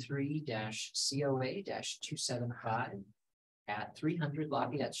 2023-COA-275 at 300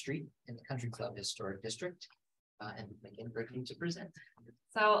 Lafayette Street in the Country Club Historic District. And again, Brittany to present.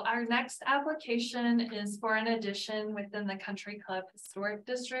 So our next application is for an addition within the Country Club Historic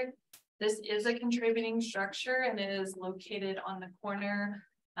District. This is a contributing structure and it is located on the corner.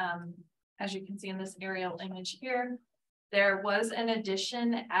 As you can see in this aerial image here, there was an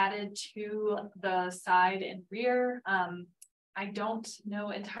addition added to the side and rear. I don't know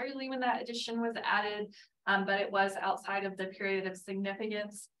entirely when that addition was added, but it was outside of the period of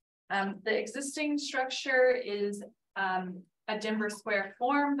significance. The existing structure is a Denver square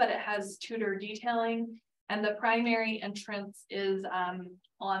form, but it has Tudor detailing, and the primary entrance is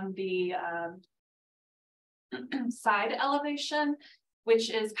on the side elevation,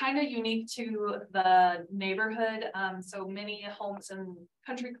 which is kind of unique to the neighborhood. So many homes in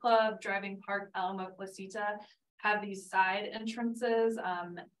Country Club, Driving Park, Alamo Placita have these side entrances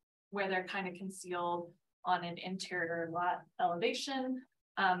where they're kind of concealed on an interior lot elevation.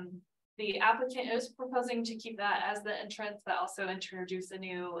 The applicant is proposing to keep that as the entrance, but also introduce a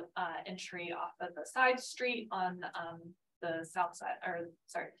new entry off of the side street on the south side, or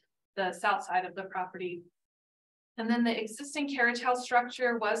sorry, the south side of the property. And then the existing carriage house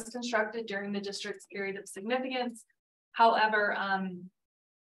structure was constructed during the district's period of significance. However,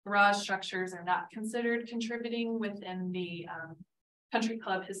 garage structures are not considered contributing within the Country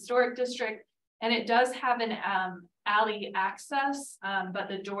Club Historic District. And it does have an alley access, but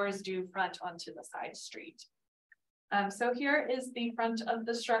the doors do front onto the side street. So here is the front of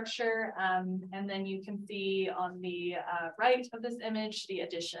the structure. And then you can see on the right of this image, the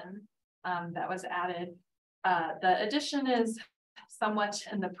addition that was added. The addition is somewhat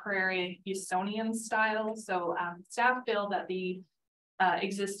in the Prairie Usonian style. So staff feel that the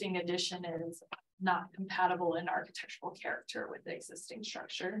existing addition is not compatible in architectural character with the existing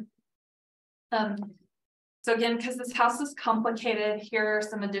structure. So again, because this house is complicated, here are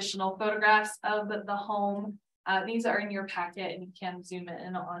some additional photographs of the home. These are in your packet and you can zoom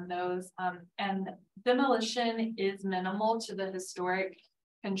in on those. And demolition is minimal to the historic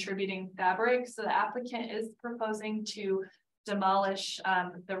contributing fabric. So the applicant is proposing to demolish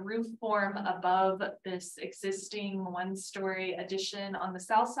the roof form above this existing one-story addition on the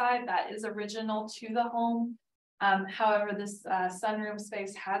south side that is original to the home. However, this sunroom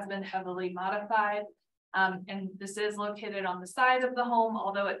space has been heavily modified. And this is located on the side of the home,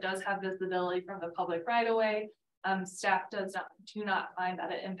 although it does have visibility from the public right-of-way. Staff do not find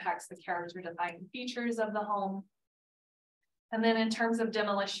that it impacts the character-defining features of the home. And then in terms of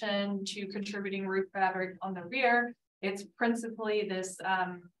demolition to contributing roof fabric on the rear, it's principally this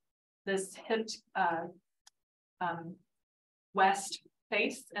this hipped west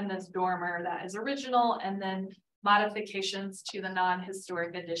face and this dormer that is original, and then modifications to the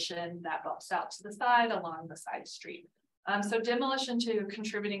non-historic addition that bumps out to the side along the side street. So demolition to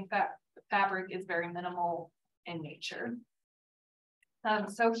contributing fabric is very minimal in nature.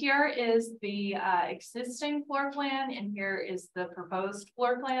 So here is the existing floor plan, and here is the proposed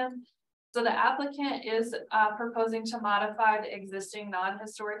floor plan. So the applicant is proposing to modify the existing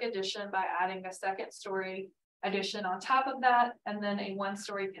non-historic addition by adding a second-story addition on top of that, and then a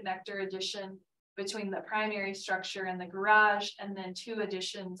one-story connector addition between the primary structure and the garage, and then two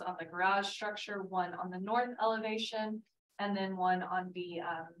additions on the garage structure, one on the north elevation, and then one on the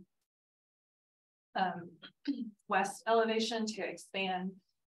west elevation to expand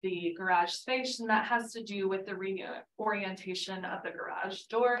the garage space. And that has to do with the reorientation of the garage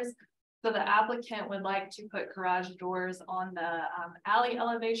doors. So the applicant would like to put garage doors on the alley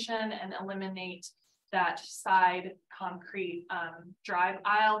elevation and eliminate that side concrete drive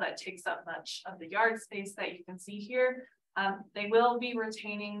aisle that takes up much of the yard space that you can see here. They will be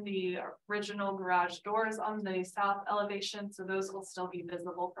retaining the original garage doors on the south elevation, so those will still be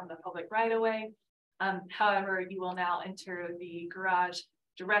visible from the public right-of-way. However, you will now enter the garage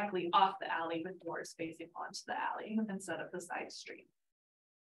directly off the alley with doors facing onto the alley instead of the side street.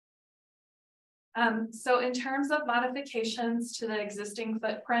 So in terms of modifications to the existing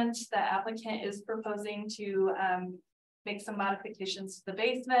footprint, the applicant is proposing to make some modifications to the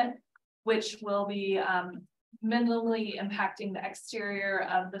basement, which will be minimally impacting the exterior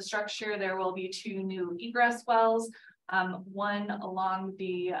of the structure. There will be two new egress wells, one along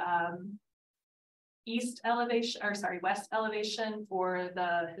the west elevation for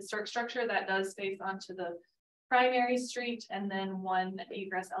the historic structure that does face onto the primary street and then one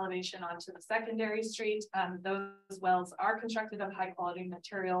egress elevation onto the secondary street. Those wells are constructed of high quality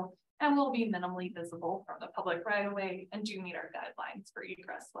material and will be minimally visible from the public right of way and do meet our guidelines for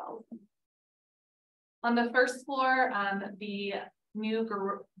egress wells. On the first floor, the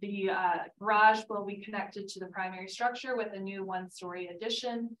garage will be connected to the primary structure with a new one-story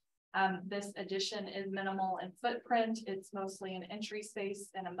addition. This addition is minimal in footprint. It's mostly an entry space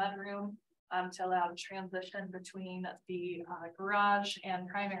and a mudroom to allow transition between the garage and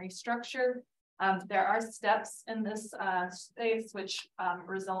primary structure. There are steps in this space which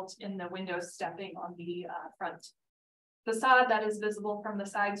result in the windows stepping on the front facade that is visible from the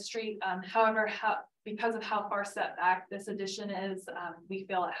side street. However, because of how far set back this addition is, we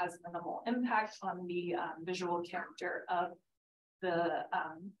feel it has minimal impact on the visual character of the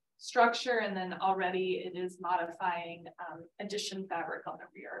structure, and then already it is modifying addition fabric on the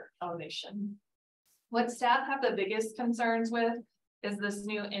rear elevation. What staff have the biggest concerns with is this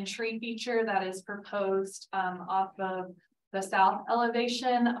new entry feature that is proposed off of the south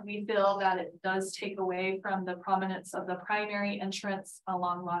elevation. We feel that it does take away from the prominence of the primary entrance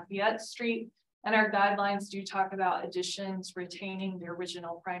along Lafayette Street, and our guidelines do talk about additions retaining the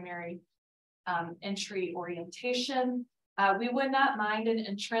original primary entry orientation. We would not mind an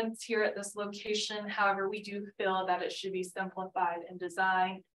entrance here at this location. However, we do feel that it should be simplified in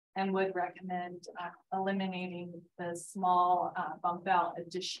design and would recommend eliminating the small bump out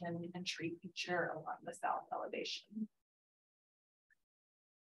addition entry feature along the south elevation.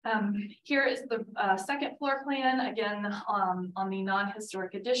 Here is the second floor plan. Again, on the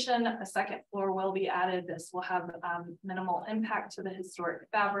non-historic addition, a second floor will be added. This will have minimal impact to the historic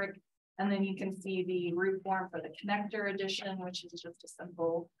fabric. And then you can see the roof form for the connector addition, which is just a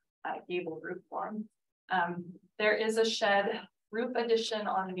simple gable roof form. There is a shed roof addition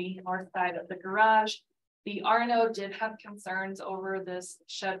on the north side of the garage. The RNO did have concerns over this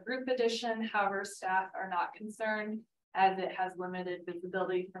shed roof addition. However, staff are not concerned as it has limited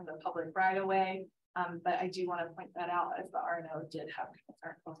visibility from the public right of way. But I do want to point that out as the RNO did have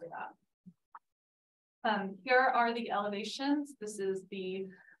concerns over that. Here are the elevations. This is the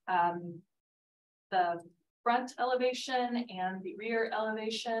front elevation and the rear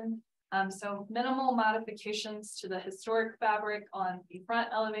elevation. So minimal modifications to the historic fabric on the front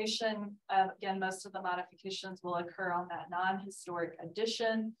elevation. Again, most of the modifications will occur on that non-historic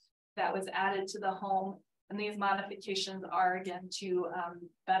addition that was added to the home. And these modifications are again to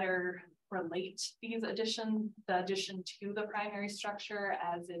better relate these the addition to the primary structure,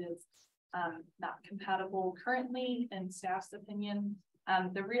 as it is not compatible currently in staff's opinion.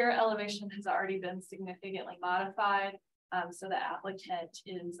 The rear elevation has already been significantly modified. So the applicant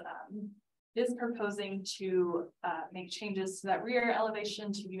is proposing to make changes to that rear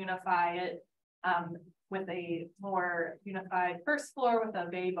elevation to unify it with a more unified first floor with a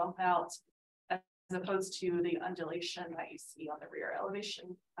bay bump out, as opposed to the undulation that you see on the rear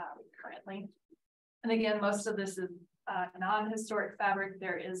elevation currently. And again, most of this is non-historic fabric.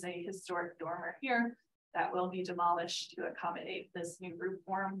 There is a historic dormer here that will be demolished to accommodate this new roof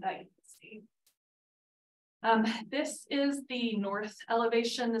form that you can see. This is the north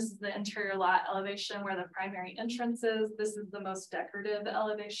elevation. This is the interior lot elevation where the primary entrance is. This is the most decorative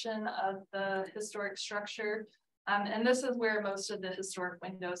elevation of the historic structure. And this is where most of the historic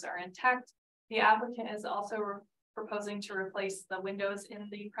windows are intact. The applicant is also proposing to replace the windows in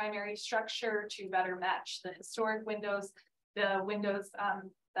the primary structure to better match the historic windows. The windows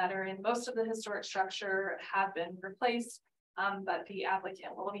that are in most of the historic structure have been replaced. But the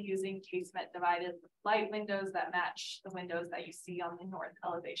applicant will be using casement divided light windows that match the windows that you see on the north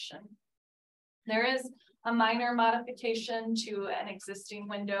elevation. There is a minor modification to an existing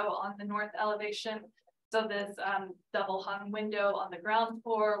window on the north elevation. So this double hung window on the ground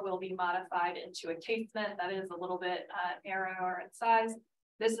floor will be modified into a casement that is a little bit narrower in size.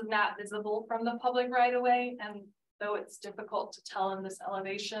 This is not visible from the public right of way, and though it's difficult to tell in this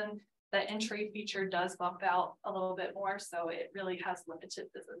elevation, the entry feature does bump out a little bit more, so it really has limited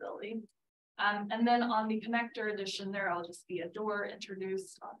visibility. And then on the connector addition, there will just be a door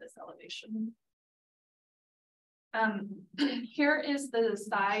introduced on this elevation. Here is the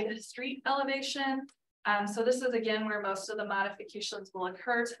side street elevation. So this is again where most of the modifications will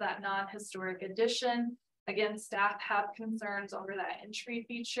occur to that non-historic addition. Again, staff have concerns over that entry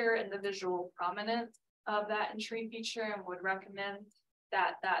feature and the visual prominence of that entry feature, and would recommend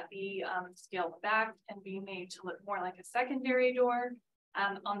that be scaled back and be made to look more like a secondary door.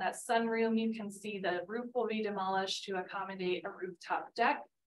 On that sunroom, you can see the roof will be demolished to accommodate a rooftop deck.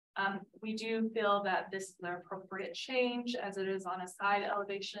 We do feel that this is the appropriate change, as it is on a side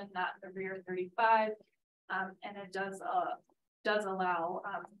elevation, not the rear 35. and it does allow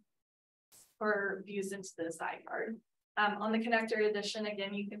for views into the side yard. On the connector addition,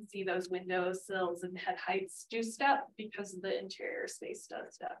 again, you can see those window sills and head heights do step because the interior space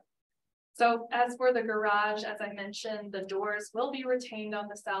does step. So as for the garage, as I mentioned, the doors will be retained on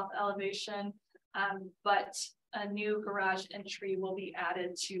the south elevation, but a new garage entry will be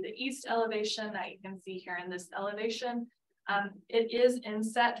added to the east elevation that you can see here in this elevation. It is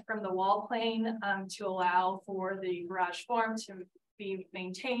inset from the wall plane to allow for the garage form to be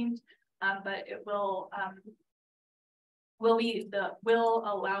maintained, but it will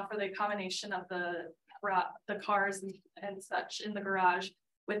allow for the combination of the cars and such in the garage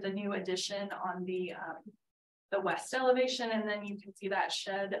with the new addition on the west elevation. And then you can see that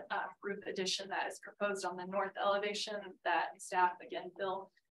shed roof addition that is proposed on the north elevation that staff again feel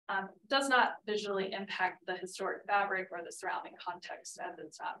does not visually impact the historic fabric or the surrounding context, as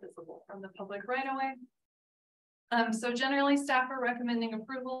it's not visible from the public right of way. So generally staff are recommending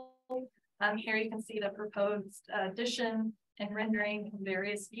approval. Here you can see the proposed addition and rendering from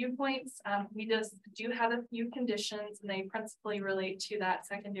various viewpoints. We just do have a few conditions, and they principally relate to that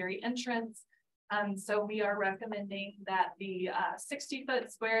secondary entrance. So we are recommending that the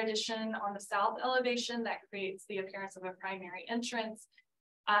 60-foot square addition on the south elevation that creates the appearance of a primary entrance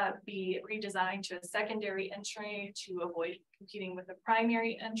be redesigned to a secondary entry to avoid competing with the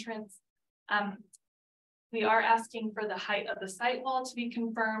primary entrance. We are asking for the height of the site wall to be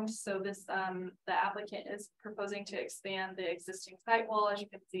confirmed. So this, the applicant is proposing to expand the existing site wall, as you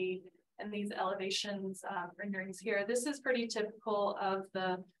can see in these elevations renderings here. This is pretty typical of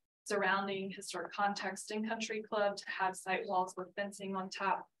the surrounding historic context in Country Club to have site walls with fencing on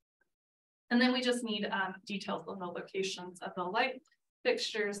top. And then we just need details on the locations of the light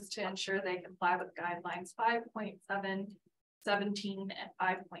fixtures to ensure they comply with guidelines 5.7, 17, and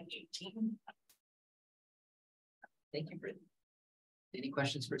 5.18. Thank you, Brittany. Any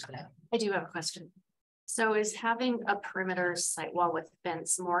questions for staff? I do have a question. So is having a perimeter site wall with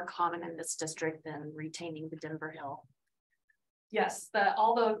fence more common in this district than retaining the Denver Hill? Yes,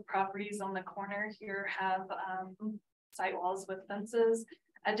 all the properties on the corner here have site walls with fences.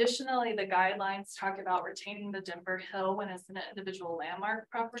 Additionally, the guidelines talk about retaining the Denver Hill when it's an individual landmark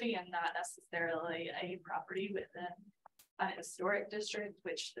property and not necessarily a property within a historic district,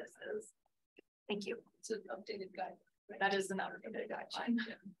 which this is. Thank you. It's an updated guide. That is an updated guideline.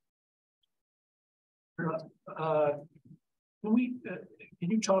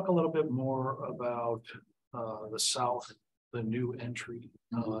 Can you talk a little bit more about the south, the new entry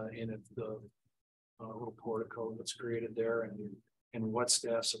in the little portico that's created there, and what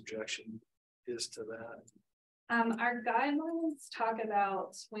staff's objection is to that? Our guidelines talk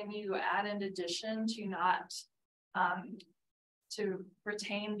about when you add an addition to not to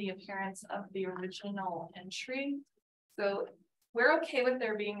retain the appearance of the original entry. So we're okay with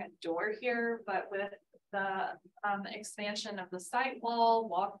there being a door here, but with the expansion of the site wall,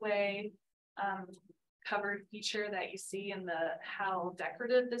 walkway, covered feature that you see in how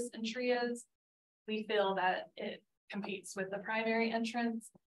decorative this entry is, we feel that it competes with the primary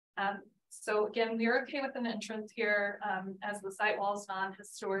entrance. So again, we're okay with an entrance here as the site wall is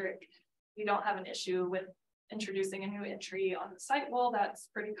non-historic. We don't have an issue with introducing a new entry on the site wall. That's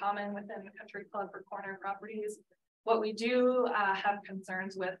pretty common within the Country Club or corner properties. What we do have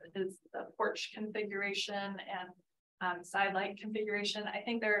concerns with is the porch configuration and side light configuration. I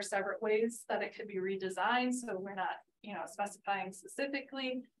think there are several ways that it could be redesigned. So we're not, specifying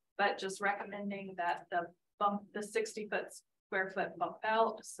specifically, but just recommending that the 60-foot square foot bump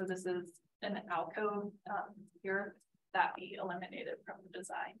out. So this is an alcove here that be eliminated from the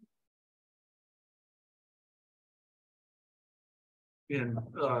design. And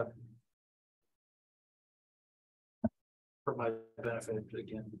for my benefit,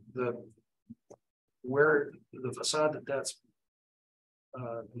 again, where the facade that's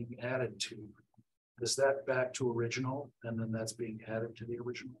being added to, is that back to original, and then that's being added to the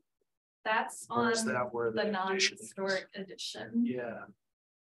original? That's on the non-historic addition. Yeah.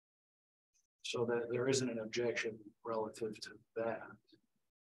 So that there isn't an objection relative to that.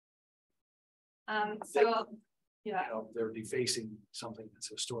 So yeah, they're defacing something that's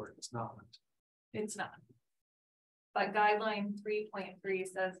historic. It's not. It's not. But guideline 3.3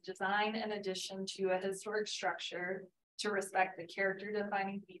 says design an addition to a historic structure to respect the character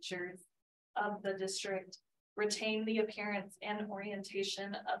defining features of the district, retain the appearance and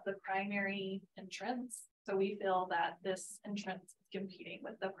orientation of the primary entrance. So we feel that this entrance is competing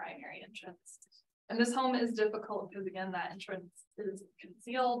with the primary entrance. And this home is difficult because again, that entrance is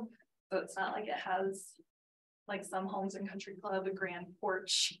concealed. So it's not like it has, like some homes in Country Club, a grand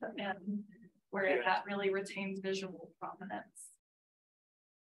porch and where that really retains visual prominence.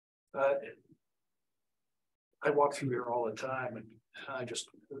 I walk through here all the time, and I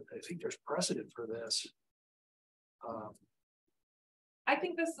think there's precedent for this. I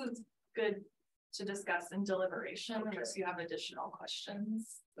think this is good to discuss in deliberation unless you have additional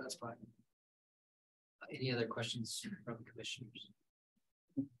questions. That's fine. Any other questions from commissioners?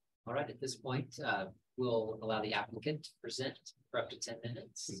 All right, at this point, we'll allow the applicant to present for up to 10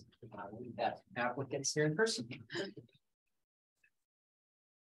 minutes. We've got applicants here in person.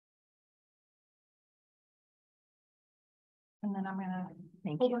 And then I'm gonna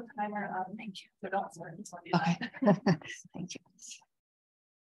hold the timer up. Thank you. So don't start until I do Okay. that. Thank you.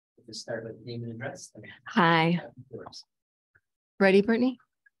 We'll start with name and address. Hi, Yours. ready, Brittany?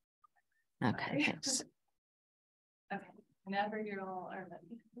 Sorry. Okay, thanks. Okay, whenever you all are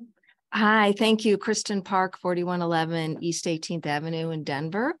ready. Hi, thank you. Kristen Park, 4111 East 18th Avenue in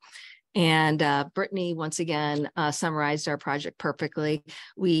Denver. And Brittany, once again, summarized our project perfectly.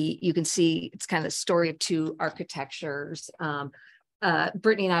 You can see it's kind of a story of two architectures.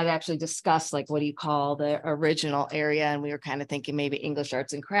 Brittany and I had actually discussed, like, what do you call the original area? And we were kind of thinking maybe English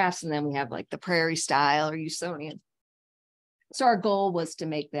arts and crafts. And then we have like the prairie style or Usonian. So our goal was to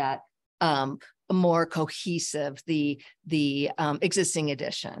make that more cohesive, the existing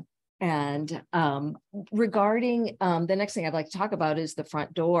addition. And regarding the next thing I'd like to talk about is the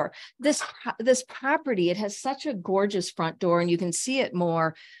front door. This property, it has such a gorgeous front door, and you can see it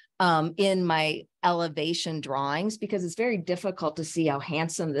more in my elevation drawings because it's very difficult to see how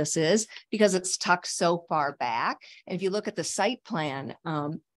handsome this is because it's tucked so far back. And if you look at the site plan,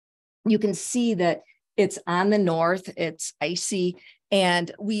 you can see that it's on the north, it's icy.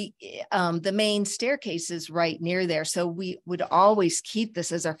 And the main staircase is right near there. So we would always keep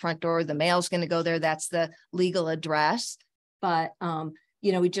this as our front door. The mail's going to go there. That's the legal address. But,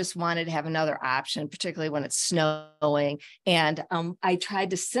 we just wanted to have another option, particularly when it's snowing. And I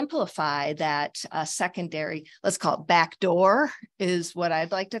tried to simplify that secondary, let's call it back door is what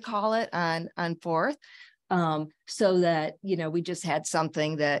I'd like to call it on 4th. So that, we just had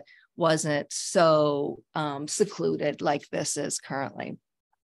something that wasn't so secluded like this is currently.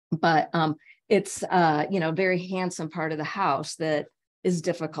 But it's very handsome part of the house that is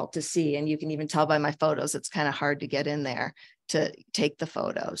difficult to see, and you can even tell by my photos it's kind of hard to get in there to take the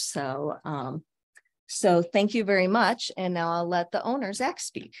photos. So so thank you very much, and now I'll let the owner Zach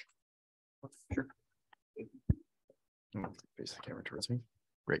speak. Sure. Face the camera towards me.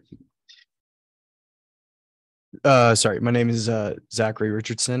 Great. Sorry, my name is Zachary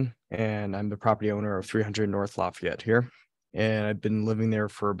Richardson, and I'm the property owner of 300 North Lafayette here, and I've been living there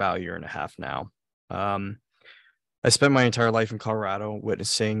for about a year and a half now. I spent my entire life in Colorado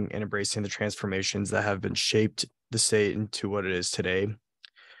witnessing and embracing the transformations that have been shaped the state into what it is today.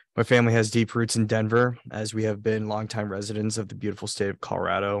 My family has deep roots in Denver, as we have been longtime residents of the beautiful state of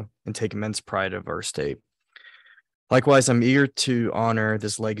Colorado and take immense pride of our state. Likewise, I'm eager to honor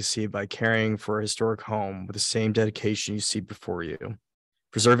this legacy by caring for a historic home with the same dedication you see before you.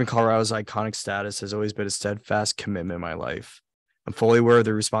 Preserving Colorado's iconic status has always been a steadfast commitment in my life. I'm fully aware of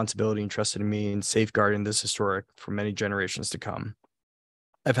the responsibility entrusted in me in safeguarding this historic for many generations to come.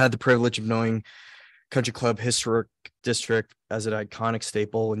 I've had the privilege of knowing Country Club Historic District as an iconic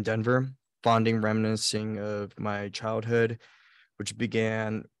staple in Denver, fondly reminiscing of my childhood, which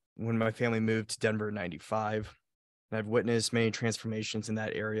began when my family moved to Denver in '95. And I've witnessed many transformations in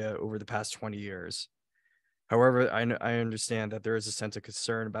that area over the past 20 years. However, I understand that there is a sense of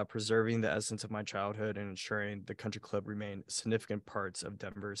concern about preserving the essence of my childhood and ensuring the country club remain significant parts of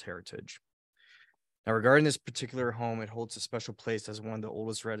Denver's heritage. Now, regarding this particular home, it holds a special place as one of the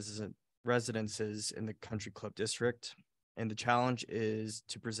oldest residences in the country club district. And the challenge is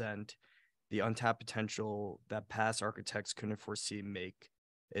to present the untapped potential that past architects couldn't foresee make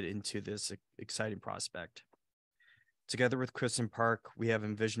it into this exciting prospect. Together with Kristen Park, we have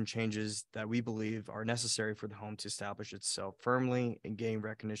envisioned changes that we believe are necessary for the home to establish itself firmly and gain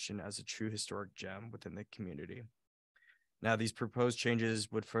recognition as a true historic gem within the community. Now, these proposed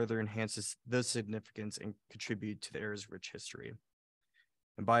changes would further enhance the significance and contribute to the area's rich history.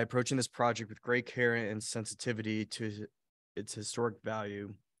 And by approaching this project with great care and sensitivity to its historic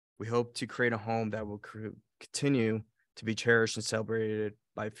value, we hope to create a home that will continue to be cherished and celebrated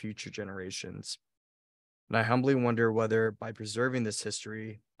by future generations. And I humbly wonder whether by preserving this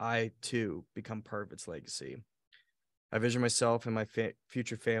history, I too become part of its legacy. I vision myself and my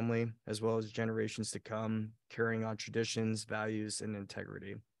future family, as well as generations to come, carrying on traditions, values, and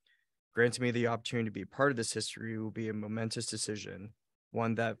integrity. Granting me the opportunity to be part of this history will be a momentous decision,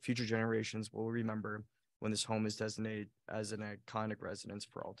 one that future generations will remember when this home is designated as an iconic residence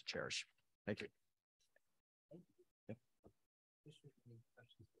for all to cherish. Thank you. Thank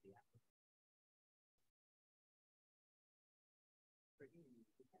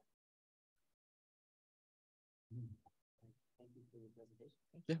you for your presentation.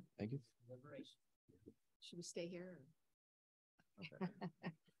 Yeah, thank you. Deliberation. Should we stay here? Yes, Thank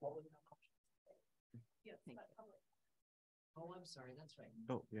but public. Oh, I'm sorry, that's right.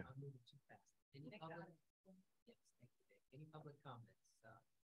 Oh, yeah. I'm moving too fast. Any public? Yes, thank you, Dave. Any public comments? Are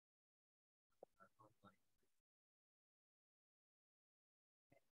online?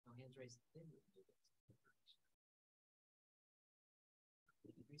 No hands raised.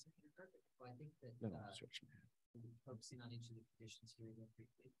 Perfect. Well, I think that No, focusing on each of the conditions here real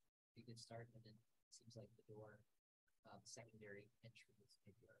briefly, we could start, and then it seems like the door, secondary entry is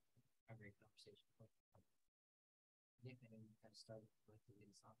maybe our primary conversation point. Nick, I know you kind of started with the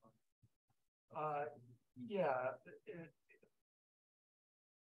lead us off on. Yeah.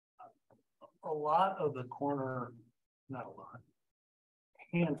 A lot of the corner, not a lot,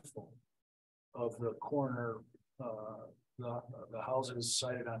 handful of the corner, the houses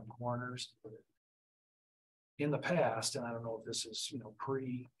sited on corners in the past, and I don't know if this is,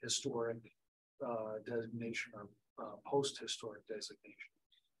 prehistoric designation or post-historic designation,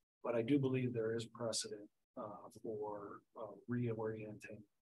 but I do believe there is precedent for reorienting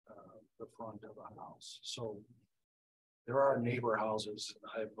the front of a house. So there are neighbor houses,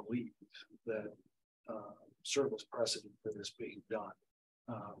 I believe, that serve as precedent for this being done.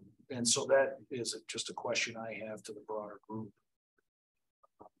 And so that is just a question I have to the broader group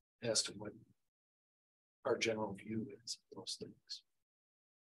as to what our general view is of those things.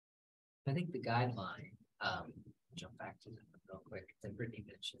 I think the guideline, jump back to them real quick, that Brittany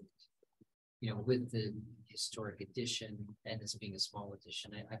mentioned, with the historic addition and this being a small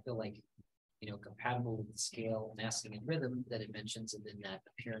addition, I feel like, compatible with the scale, massing, and rhythm that it mentions, and then that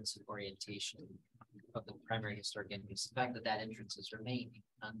appearance and orientation of the primary historic entries. The fact that that entrance is remaining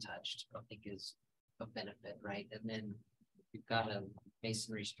untouched, I think is a benefit, right? And then you've got a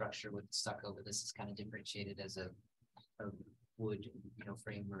masonry structure with stucco, but this is kind of differentiated as a wood,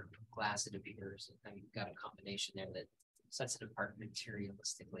 frame or glass, it appears. And you've got a combination there that sets it apart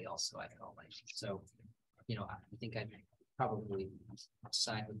materialistically also, I felt like. So, I think I'd probably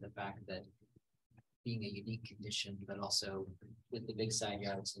side with the fact that being a unique condition, but also with the big side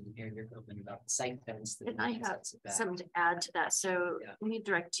yards and hearing your comment about the site fence. And I have something to add to that. So let me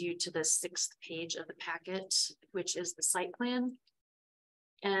direct you to the 6th page of the packet, which is the site plan.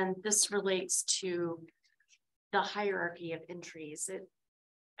 And this relates to the hierarchy of entries.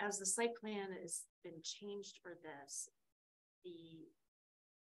 As the site plan has been changed for this, the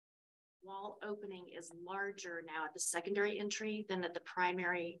wall opening is larger now at the secondary entry than at the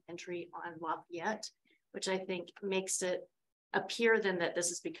primary entry on Lafayette, which I think makes it appear then that this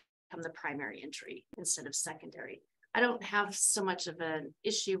has become the primary entry instead of secondary. I don't have so much of an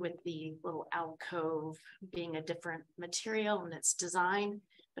issue with the little alcove being a different material in its design,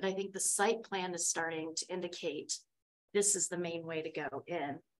 but I think the site plan is starting to indicate this is the main way to go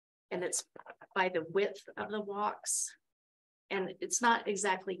in, and it's by the width of the walks. And it's not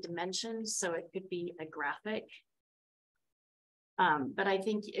exactly dimensioned, so it could be a graphic. But I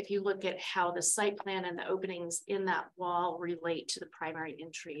think if you look at how the site plan and the openings in that wall relate to the primary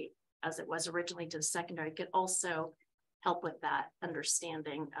entry as it was originally to the secondary, it could also help with that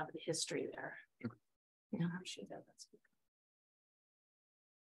understanding of the history there. Yeah. I appreciate that. That's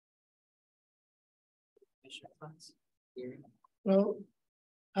good. Well,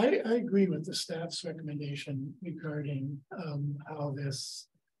 I agree with the staff's recommendation regarding how this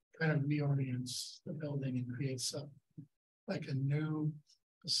kind of reorients the building and creates like a new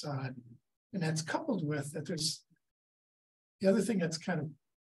facade. And that's coupled with that there's the other thing that's kind of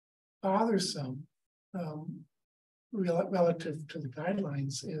bothersome relative to the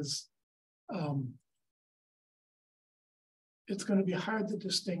guidelines is it's going to be hard to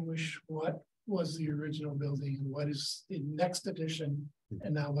distinguish what was the original building and what is the next edition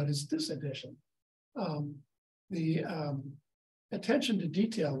and now what is this edition. The attention to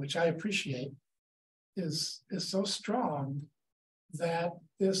detail, which I appreciate, is so strong that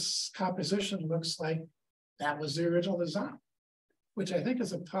this composition looks like that was the original design, which I think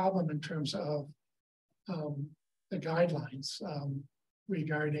is a problem in terms of the guidelines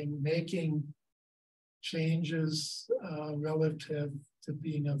regarding making changes relative to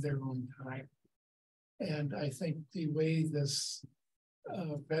being of their own time. And I think the way this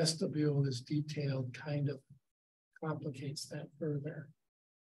vestibule is detailed kind of complicates that further.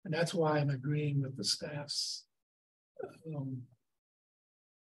 And that's why I'm agreeing with the staff's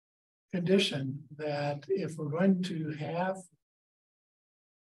condition that if we're going to have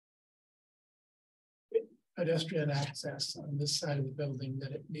pedestrian access on this side of the building,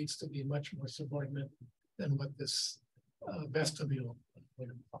 that it needs to be much more subordinate than what this vestibule would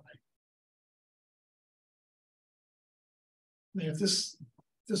imply. I mean, if this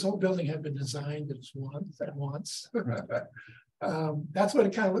whole building had been designed at once, that's what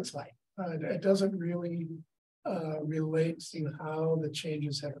it kind of looks like. It doesn't really relate to how the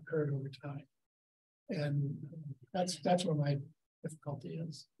changes have occurred over time. And that's where my difficulty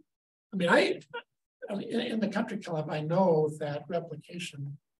is. I mean, in the country club, I know that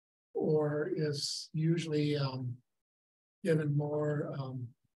replication is usually given more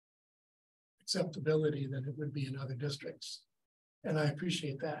acceptability than it would be in other districts. And I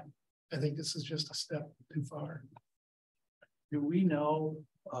appreciate that. I think this is just a step too far. Do we know,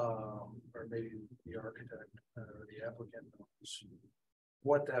 or maybe the architect or the applicant knows,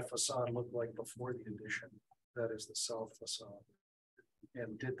 what that facade looked like before the addition? That is the south facade.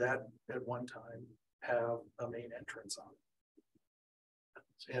 And did that at one time have a main entrance on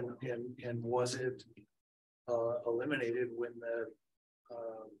it? And was it eliminated when the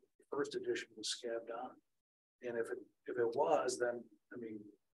first edition was scabbed on? And if it was, then I mean,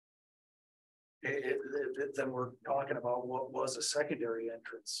 then we're talking about what was a secondary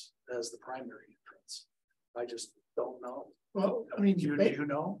entrance as the primary entrance. I just don't know. Well, I mean, do you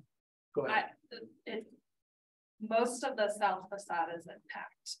know? Go ahead. Most of the south facade is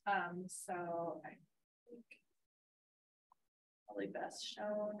intact. So I think probably best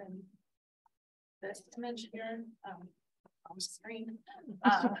shown in this image here on the screen.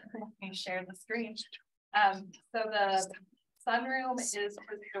 Let me share the screen. So the sunroom is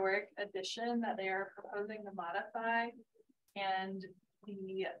a historic addition that they are proposing to modify, and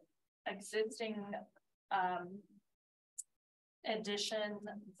the existing addition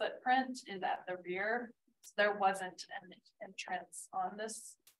footprint is at the rear. So there wasn't an entrance on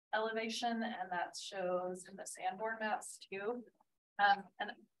this elevation, and that shows in the Sanborn maps too.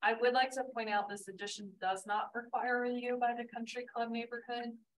 And I would like to point out this addition does not require review by the country club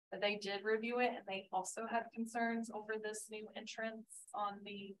neighborhood, but they did review it, and they also had concerns over this new entrance on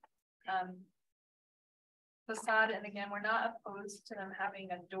the facade. And again, we're not opposed to them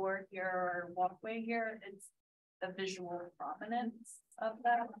having a door here or walkway here. It's the visual prominence of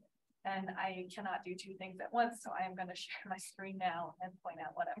that. And I cannot do two things at once, so I am going to share my screen now and point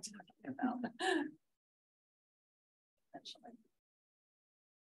out what I'm talking about.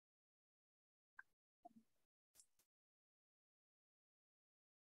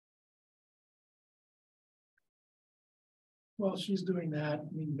 Well, she's doing that.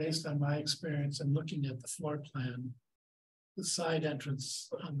 I mean, based on my experience and looking at the floor plan, the side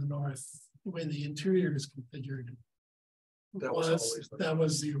entrance on the north, the way the interior is configured, that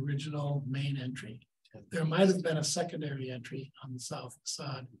was the original main entry. There might have been a secondary entry on the south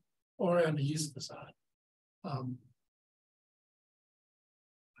facade or on the east facade.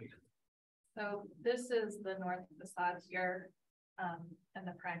 So this is the north facade here, and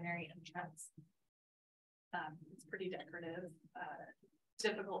the primary entrance. It's pretty decorative,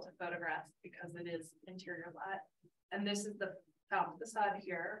 difficult to photograph because it is interior lot. And this is the south facade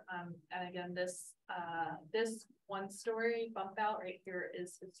here. And again, this one-story bump out right here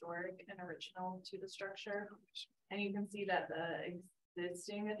is historic and original to the structure. And you can see that the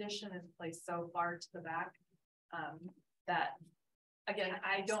existing addition is placed so far to the back that, again,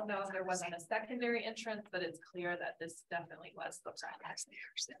 I don't know if there wasn't a secondary entrance, but it's clear that this definitely was the primary.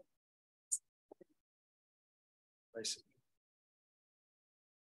 I see.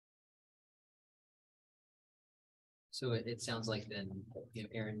 So it sounds like then, you know,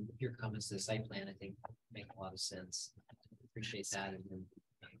 Aaron, your comments to the site plan, I think, make a lot of sense. Appreciate that. And then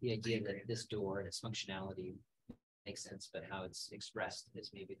the idea that this door and its functionality makes sense, but how it's expressed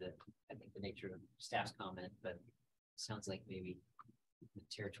is maybe I think the nature of staff's comment, but it sounds like maybe the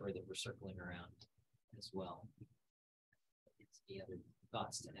territory that we're circling around as well. Any other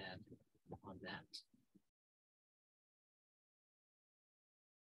thoughts to add on that?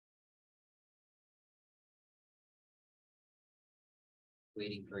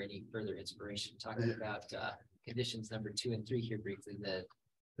 Waiting for any further inspiration, talking about conditions number 2 and 3 here briefly.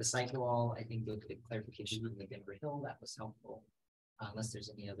 The site wall, I think, with the clarification on the Denver Hill, that was helpful. Unless there's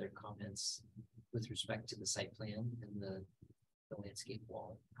any other comments with respect to the site plan and the landscape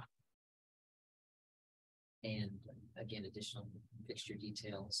wall. And again, additional fixture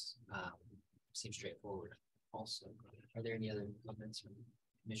details seem straightforward. Also, are there any other comments from the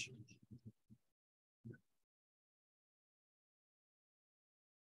commission?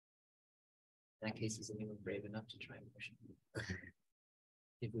 In that case, is anyone brave enough to try and push it?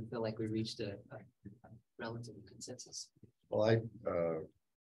 If we feel like we reached a relative consensus. Well,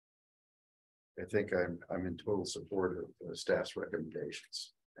 I think I'm in total support of the staff's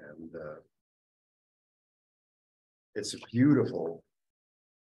recommendations, and it's a beautiful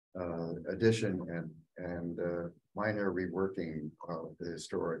addition and minor reworking of the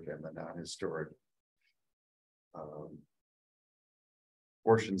historic and the non-historic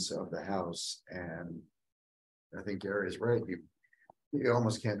portions of the house. And I think Gary is right. You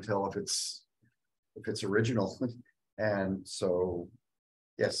almost can't tell if it's original. And so,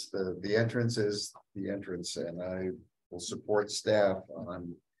 yes, the entrance is the entrance, and I will support staff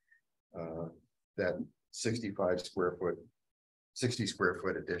on that 60 square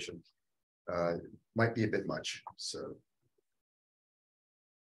foot addition. Might be a bit much, so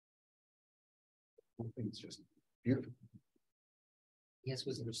I think it's just beautiful. Yes,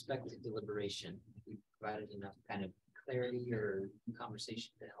 with respect to deliberation, we provided enough kind of clarity or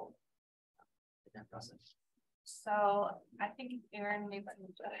conversation to help in that process. So I think Aaron made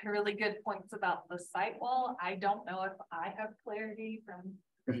some really good points about the site wall. I don't know if I have clarity from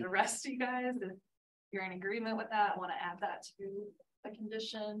the rest of you guys. If you're in agreement with that, I want to add that to the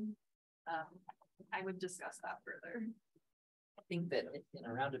condition. I would discuss that further. I think that in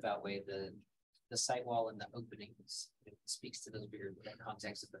a roundabout way, the site wall and the openings speaks to those bigger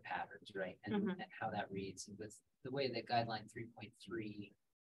context of the patterns, right? And, and how that reads, and with the way that guideline 3.3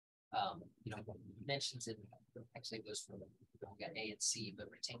 you know, mentions it, actually it goes from A and C, but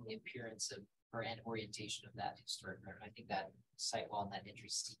retain the appearance of or an orientation of that historic pattern. I think that site wall and that entry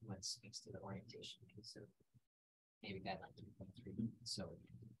sequence speaks to the orientation piece of maybe guideline 3.3. So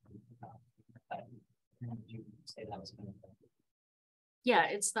did you say that was kind of yeah,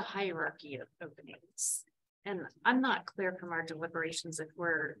 it's the hierarchy of openings. And I'm not clear from our deliberations if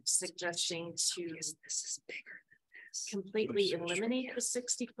we're suggesting to completely eliminate the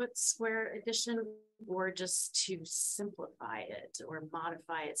 60-foot square addition or just to simplify it or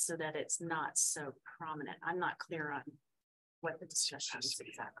modify it so that it's not so prominent. I'm not clear on what the discussion is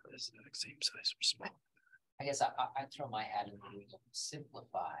exactly. Same size or small. I guess I throw my hat in the ring of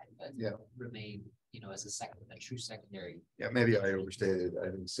simplify, but yeah, remain, you know, as a true secondary. Yeah, maybe I overstated.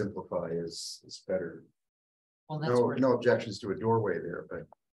 I think simplify is better. Well, that's no objections to a doorway there, but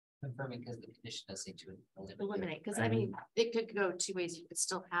confirming because the condition does say to eliminate. Because I mean, it could go two ways. You could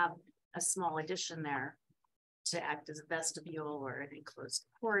still have a small addition there to act as a vestibule or an enclosed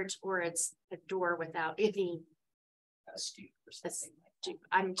porch, or it's a door without any stoop or something.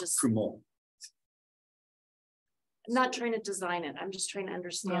 I'm just not trying to design it. I'm just trying to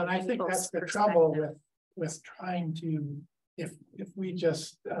understand. Well, and I think that's the trouble with trying to, if we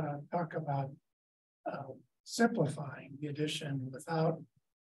just talk about simplifying the addition without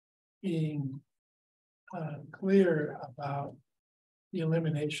being clear about the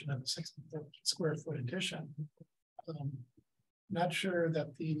elimination of the 60 square foot addition. Not sure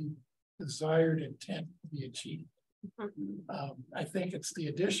that the desired intent will be achieved. I think it's the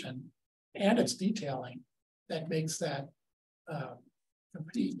addition and its detailing that makes that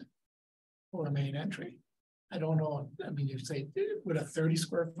complete for a main entry. I don't know. I mean, you say, would a 30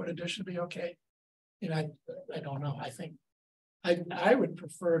 square foot addition be okay? And I don't know. I think I would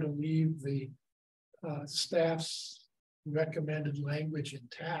prefer to leave the staff's recommended language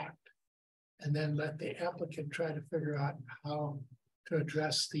intact and then let the applicant try to figure out how to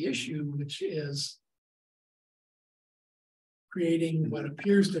address the issue, which is creating what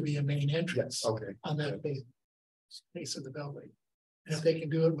appears to be a main entrance on that base of the building. And if they can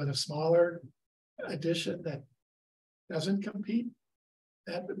do it with a smaller addition that doesn't compete,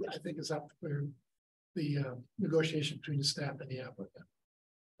 that I think is up for the negotiation between the staff and the applicant.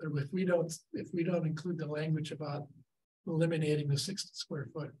 But if we don't include the language about eliminating the 60 square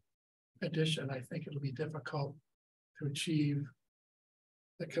foot addition, I think it'll be difficult to achieve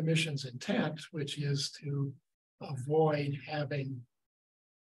the commission's intent, which is to avoid having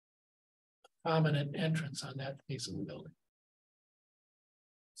a prominent entrance on that piece of the building.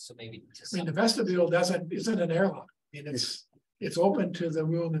 So maybe I mean, the vestibule isn't an airlock. I mean, it's open to the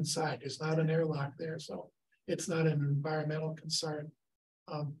room inside. It's not an airlock there, so it's not an environmental concern.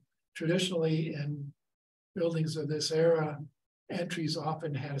 Traditionally, in buildings of this era, entries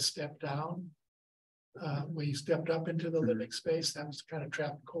often had a step down. When you stepped up into the living space, that was kind of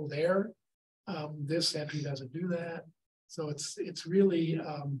trapped cold air. This entry doesn't do that. So it's really,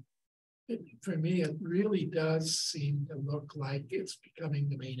 for me, it really does seem to look like it's becoming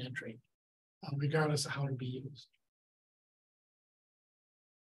the main entry, regardless of how to be used.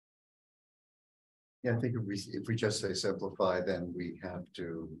 yeah, I think if we just say simplify, then we have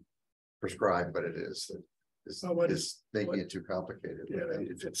to prescribe what it is. That is making it too complicated. Yeah,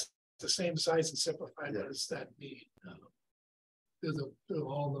 if it's the same size and simplified, what does that mean? Do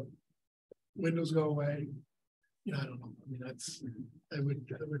all windows go away. You know, I don't know. I mean, that's, I would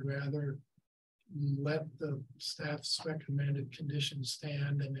rather let the staff's recommended conditions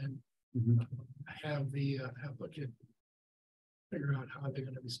stand and then have the applicant figure out how they're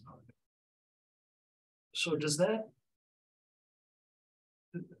going to respond. So does that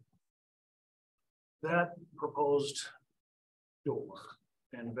proposed door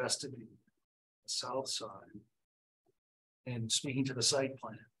and vestibule, south side, and speaking to the site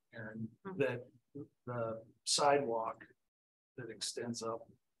plan, Aaron, that the sidewalk that extends up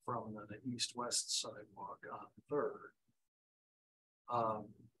from the east-west sidewalk on Third,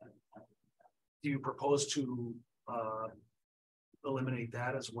 do you propose to eliminate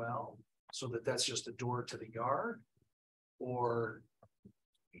that as well, so that that's just a door to the yard? Or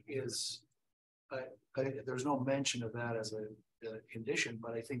is there's no mention of that as a condition,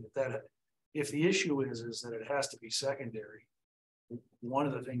 but I think that if the issue is that it has to be secondary, one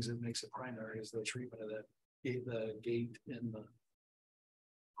of the things that makes it primary is the treatment of that the gate in the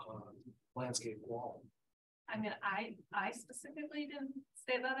landscape wall. I mean, I specifically didn't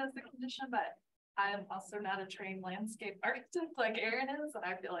say that as a condition, but I am also not a trained landscape architect like Aaron is, and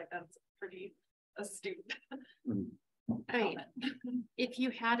I feel like that's pretty astute. I mean, if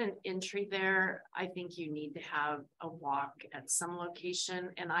you had an entry there, I think you need to have a walk at some location,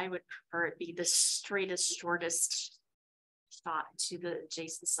 and I would prefer it be the straightest, shortest shot to the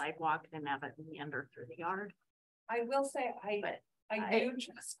adjacent sidewalk than have it meander through the yard. I will say I do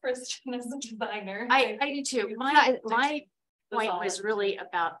trust Christian as a designer. I do too. My point was really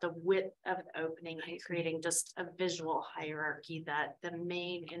about the width of the opening and creating just a visual hierarchy that the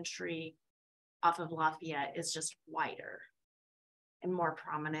main entry off of Lafayette is just wider and more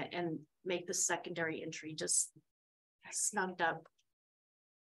prominent, and make the secondary entry just snugged up.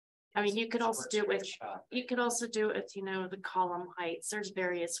 I mean, you could also do it with, you know, the column heights. There's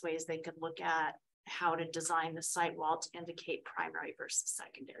various ways they could look at how to design the sidewall to indicate primary versus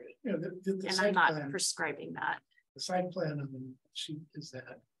secondary. You know, the and site I'm not plan, prescribing that. the site plan on the sheet is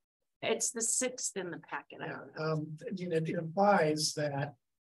that. It's the 6th in the packet. Yeah, I mean, it implies that,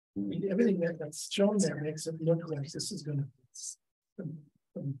 I mean, everything that's shown there makes it look like this is going to be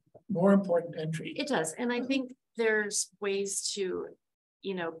a more important entry. It does, and I think there's ways to,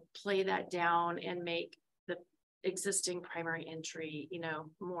 you know, play that down and make the existing primary entry, you know,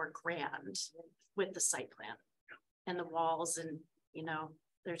 more grand with the site plan and the walls, and, you know,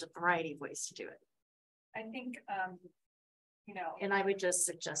 there's a variety of ways to do it. I think, you know, and I would just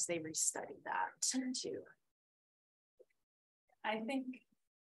suggest they restudy that too. I think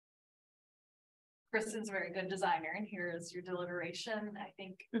Kristen's a very good designer, and here is your deliberation. I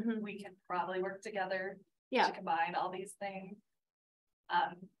think we can probably work together to combine all these things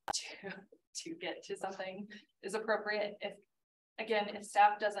to get to something is appropriate. If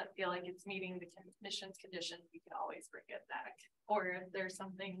staff doesn't feel like it's meeting the commission's conditions, we can always bring it back. Or if there's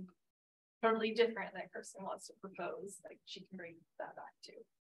something totally different that Kristen wants to propose, like she can bring that back too.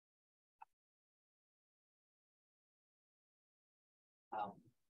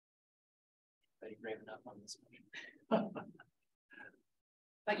 Brave enough on this motion.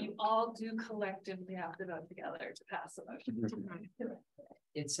 But you all do collectively have to vote together to pass a motion.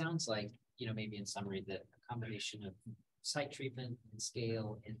 It sounds like, you know, maybe in summary, that a combination of site treatment and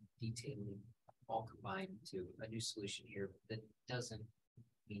scale and detailing all combined to a new solution here that doesn't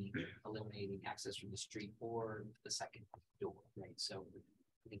mean eliminating access from the street or the second door, right? So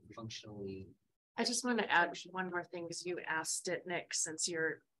I think functionally. I just want to add one more thing, because you asked it, Nick, since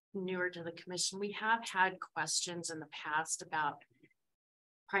you're newer to the commission. We have had questions in the past about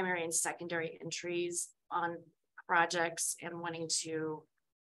primary and secondary entries on projects and wanting to,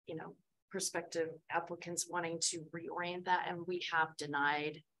 you know, prospective applicants wanting to reorient that. And we have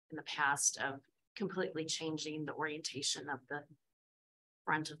denied in the past of completely changing the orientation of the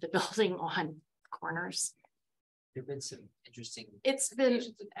front of the building on corners. There've been some interesting. It's been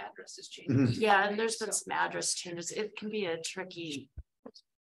addresses changes. Yeah, and there's been some address changes. It can be a tricky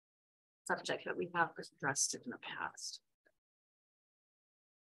subject that we have addressed in the past.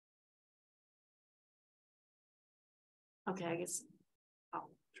 Okay, I guess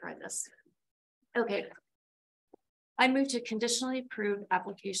I'll try this. Okay. I move to conditionally approve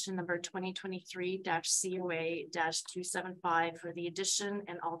application number 2023-COA-275 for the addition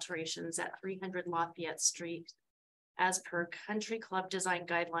and alterations at 300 Lafayette Street as per Country Club Design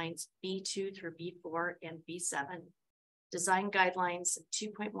Guidelines B2 through B4 and B7. Design Guidelines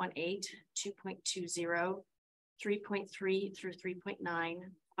 2.18, 2.20, 3.3 through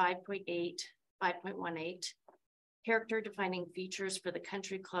 3.9, 5.8, 5.18. Character defining features for the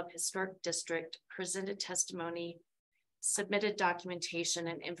Country Club Historic District, presented testimony submitted documentation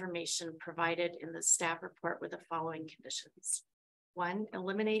and information provided in the staff report with the following conditions. 1,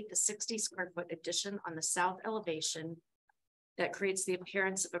 eliminate the 60 square foot addition on the south elevation that creates the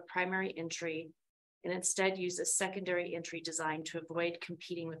appearance of a primary entry and instead use a secondary entry design to avoid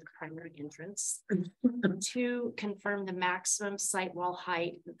competing with the primary entrance. 2, confirm the maximum site wall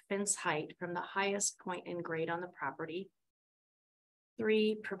height and fence height from the highest point in grade on the property.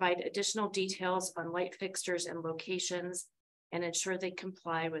 3, provide additional details on light fixtures and locations and ensure they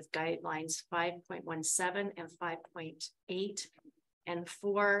comply with guidelines 5.17 and 5.8. And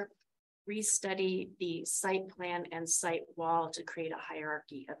 4, restudy the site plan and site wall to create a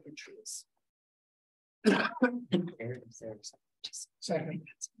hierarchy of entries. Second.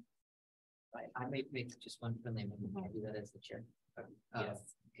 I may make just one friendly amendment. I'll do that as the chair.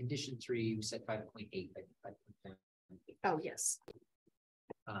 Yes. Condition 3, we said 5.8. Oh, yes.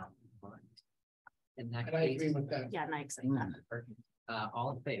 In that And I case, agree with that. Yeah, and I accept that. perfect.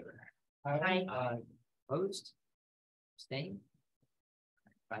 All in favor? Aye. Opposed? Abstained?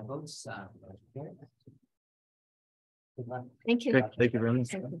 5 votes. Motion carried. Good luck. Thank you. Okay, thank you very much.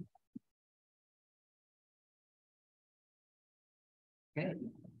 Thank you. Okay,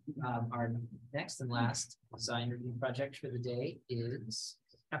 our next and last design review project for the day is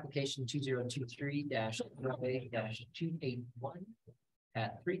application 2023-281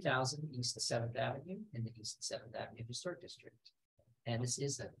 at 3000 East 7th Avenue in the East 7th Avenue Historic District. And this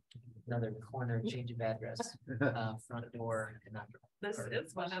is another corner change of address, front door and not. This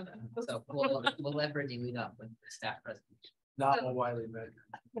is one of them. So we'll let Brittany lead up with the staff presentation. Not a Wiley, but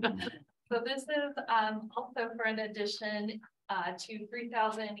So this is also for an addition to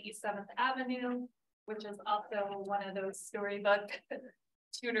 3000 East 7th Avenue, which is also one of those storybook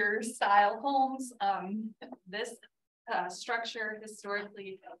Tudor style homes. This structure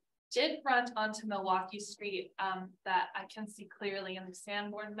historically did front onto Milwaukee Street that I can see clearly in the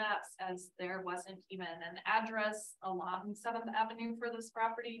Sanborn maps, as there wasn't even an address along 7th Avenue for this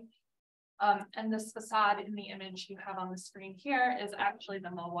property. And this facade in the image you have on the screen here is actually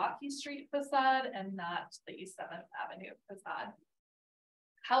the Milwaukee Street facade and not the East 7th Avenue facade.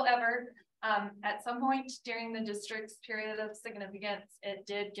 However, at some point during the district's period of significance, it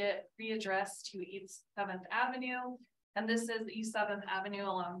did get readdressed to East 7th Avenue. And this is East 7th Avenue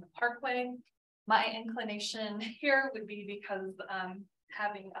along the Parkway. My inclination here would be because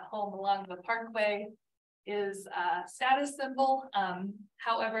having a home along the Parkway is a status symbol.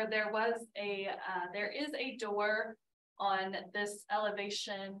 However, there is a door on this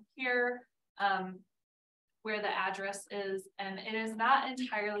elevation here where the address is, and it is not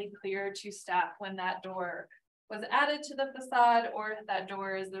entirely clear to staff when that door was added to the facade or if that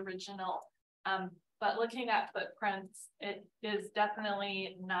door is original. But looking at footprints, it is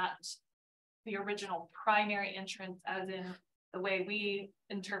definitely not the original primary entrance, as in the way we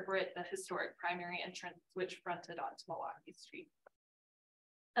interpret the historic primary entrance, which fronted onto Milwaukee Street.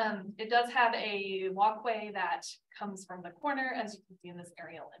 It does have a walkway that comes from the corner, as you can see in this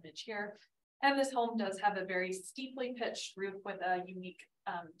aerial image here. And this home does have a very steeply pitched roof with a unique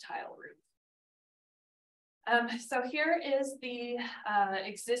tile roof. So here is the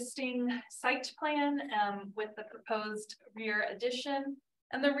existing site plan with the proposed rear addition.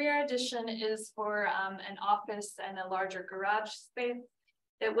 And the rear addition is for an office and a larger garage space.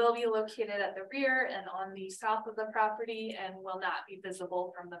 It will be located at the rear and on the south of the property and will not be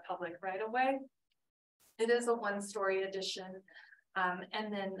visible from the public right of way. It is a 1-story addition.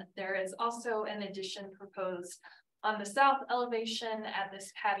 And then there is also an addition proposed on the south elevation at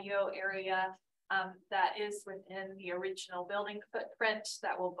this patio area that is within the original building footprint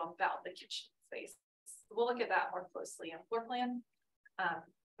that will bump out the kitchen space. We'll look at that more closely in floor plan.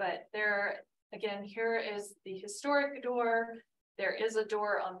 But there, again, here is the historic door. There is a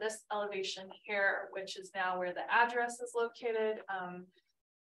door on this elevation here, which is now where the address is located.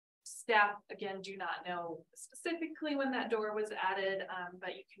 Staff, again, do not know specifically when that door was added,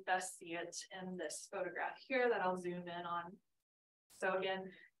 but you can best see it in this photograph here that I'll zoom in on. So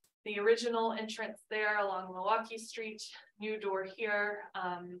again, the original entrance there along Milwaukee Street, new door here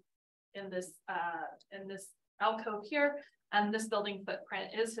in this alcove here, and this building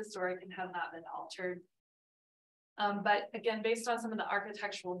footprint is historic and has not been altered. But again, based on some of the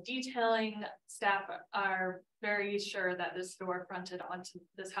architectural detailing, staff are very sure that this door fronted onto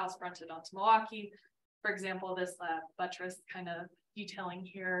this house fronted onto Milwaukee. For example, this buttress kind of detailing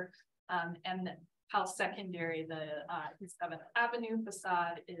here, and how secondary the 7th Avenue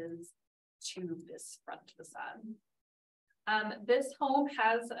facade is to this front facade. This home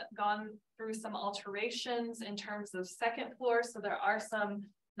has gone through some alterations in terms of second floor, so there are some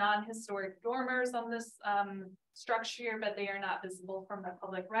non-historic dormers on this structure, but they are not visible from the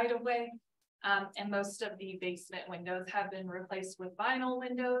public right of way. And most of the basement windows have been replaced with vinyl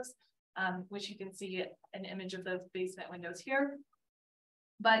windows, which you can see an image of those basement windows here.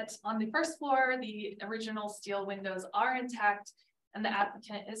 But on the first floor, the original steel windows are intact, and the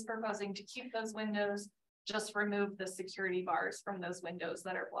applicant is proposing to keep those windows, just remove the security bars from those windows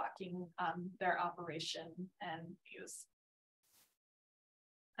that are blocking their operation and use.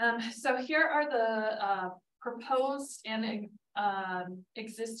 So here are the proposed and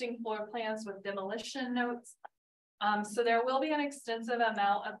existing floor plans with demolition notes. So there will be an extensive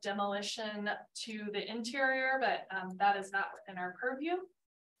amount of demolition to the interior, but that is not within our purview.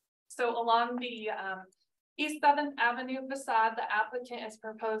 So along the East 7th Avenue facade, the applicant is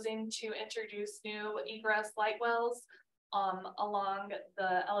proposing to introduce new egress light wells along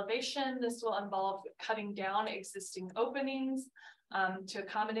the elevation. This will involve cutting down existing openings to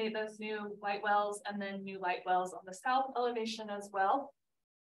accommodate those new light wells, and then new light wells on the south elevation as well.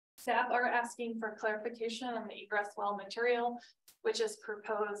 Staff are asking for clarification on the egress well material, which is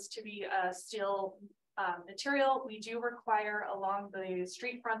proposed to be a steel material. We do require along the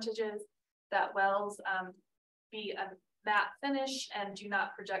street frontages that wells be a matte finish and do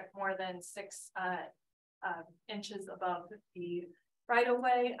not project more than 6 inches above the right of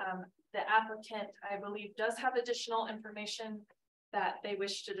way. The applicant, I believe, does have additional information that they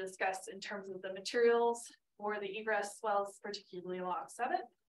wish to discuss in terms of the materials for the egress wells, particularly along 7th.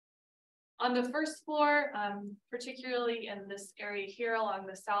 On the first floor, particularly in this area here along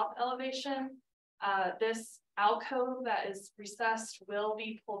the south elevation, this alcove that is recessed will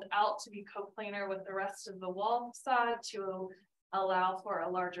be pulled out to be coplanar with the rest of the wall facade to allow for a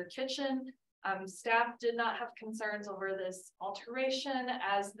larger kitchen. Staff did not have concerns over this alteration,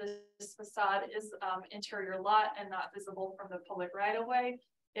 as this facade is interior lot and not visible from the public right of way.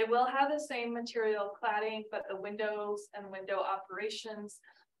 It will have the same material cladding, but the windows and window operations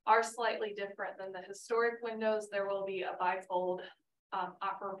are slightly different than the historic windows. There will be a bifold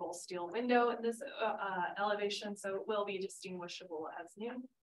operable steel window in this elevation, so it will be distinguishable as new.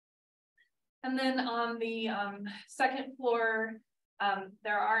 And then on the second floor,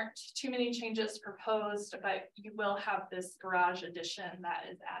 there aren't too many changes proposed, but you will have this garage addition that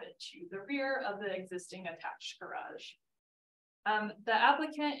is added to the rear of the existing attached garage. The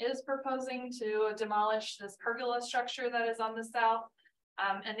applicant is proposing to demolish this pergola structure that is on the south.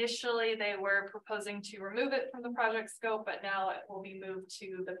 Initially, they were proposing to remove it from the project scope, but now it will be moved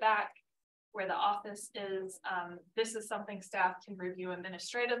to the back where the office is. This is something staff can review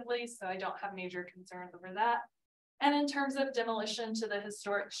administratively, so I don't have major concerns over that. And in terms of demolition to the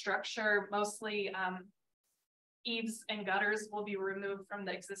historic structure, mostly eaves and gutters will be removed from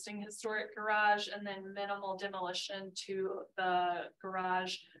the existing historic garage, and then minimal demolition to the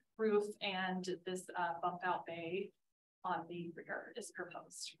garage roof and this bump out bay on the rear is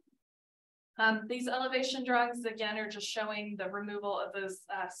proposed. These elevation drawings again are just showing the removal of those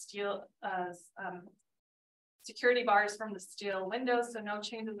steel security bars from the steel windows, so no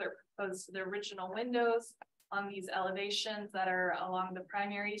changes are proposed to the original windows on these elevations that are along the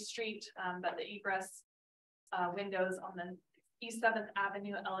primary street, but the egress windows on the East 7th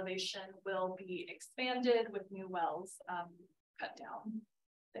Avenue elevation will be expanded with new wells cut down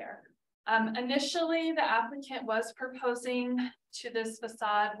there. Initially, the applicant was proposing to this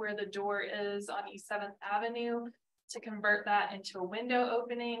facade where the door is on East 7th Avenue to convert that into a window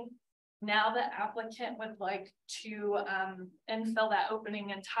opening. Now the applicant would like to infill that opening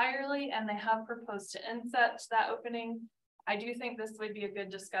entirely, and they have proposed to inset that opening. I do think this would be a good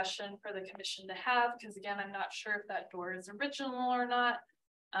discussion for the commission to have, because again, I'm not sure if that door is original or not,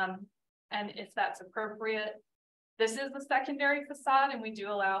 and if that's appropriate. This is the secondary facade, and we do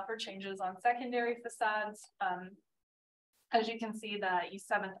allow for changes on secondary facades. As you can see, the East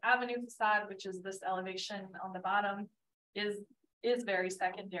 7th Avenue facade, which is this elevation on the bottom, is very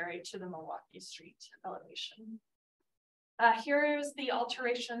secondary to the Milwaukee Street elevation. Here's the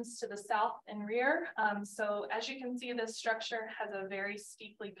alterations to the south and rear. So as you can see, this structure has a very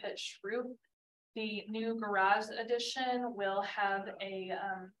steeply pitched roof. The new garage addition will have a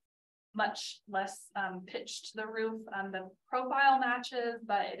much less pitch to the roof. The profile matches,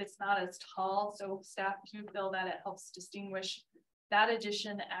 but it's not as tall. So staff do feel that it helps distinguish that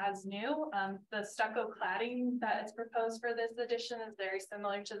addition as new. The stucco cladding that is proposed for this addition is very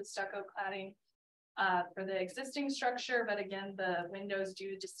similar to the stucco cladding for the existing structure, but again, the windows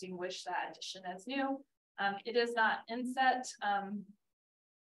do distinguish that addition as new. It is not inset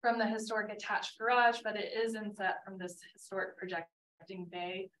from the historic attached garage, but it is inset from this historic projecting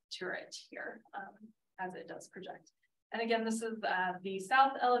bay turret here, as it does project. And again, this is the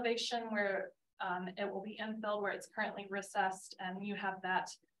south elevation where it will be infilled where it's currently recessed, and you have that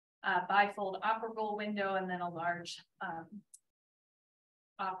bifold operable window and then a large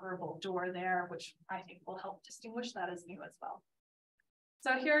operable door there, which I think will help distinguish that as new as well.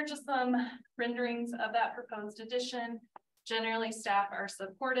 So here are just some renderings of that proposed addition. Generally, staff are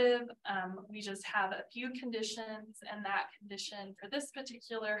supportive. We just have a few conditions, and that condition for this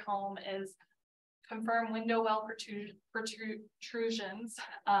particular home is confirm window well protrusions,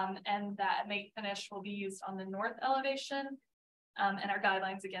 and that make finish will be used on the north elevation. And our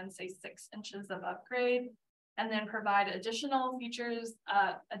guidelines again say 6 inches above grade, and then provide additional features,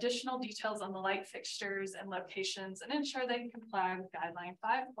 additional details on the light fixtures and locations, and ensure they comply with guideline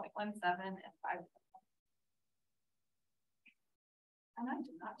 5.17 and 5. And I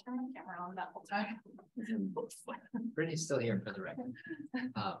did not turn my camera on that whole time. Brittany's still here for the record.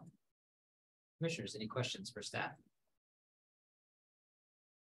 Commissioners, any questions for staff?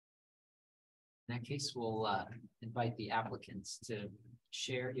 In that case, we'll invite the applicants to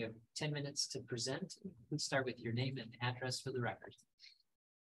share. You have 10 minutes to present. Please start with your name and address for the record.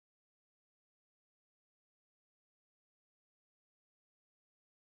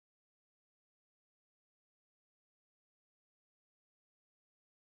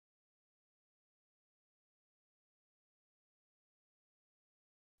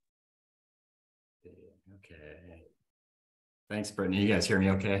 Okay. Thanks, Brittany. You guys hear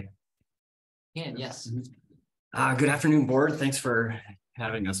me okay? And yes. Good afternoon, board. Thanks for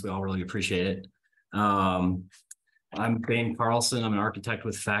having us. We all really appreciate it. I'm Bane Carlson. I'm an architect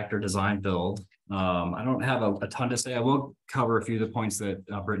with Factor Design Build. I don't have a ton to say. I will cover a few of the points that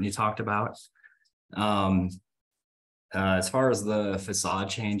Brittany talked about. As far as the facade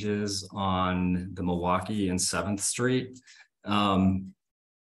changes on the Milwaukee and 7th Street,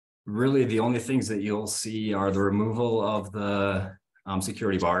 really the only things that you'll see are the removal of the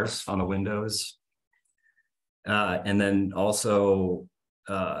security bars on the windows. And then also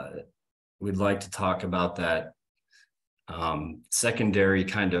we'd like to talk about that secondary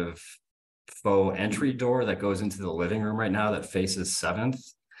kind of faux entry door that goes into the living room right now that faces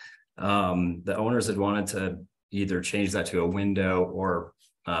 7th. The owners had wanted to either change that to a window or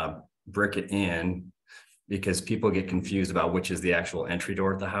brick it in, because people get confused about which is the actual entry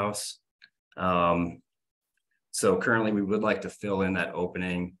door at the house. So currently we would like to fill in that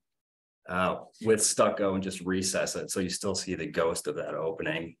opening with stucco and just recess it so you still see the ghost of that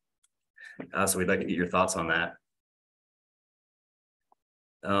opening. So we'd like to get your thoughts on that.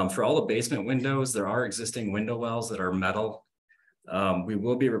 For all the basement windows, there are existing window wells that are metal. We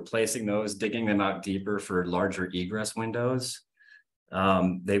will be replacing those, digging them out deeper for larger egress windows.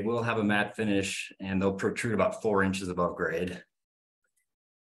 They will have a matte finish and they'll protrude about 4 inches above grade.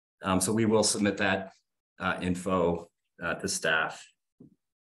 So we will submit that info to staff.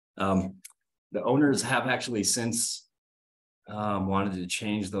 The owners have actually since wanted to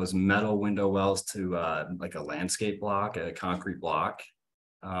change those metal window wells to like a landscape block, a concrete block.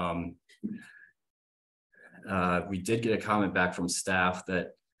 We did get a comment back from staff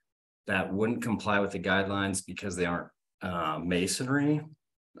that that wouldn't comply with the guidelines because they aren't masonry,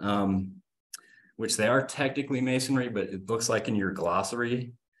 which they are technically masonry, but it looks like in your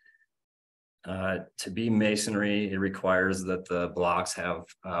glossary, to be masonry, it requires that the blocks have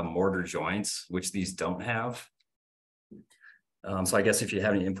mortar joints, which these don't have. So I guess if you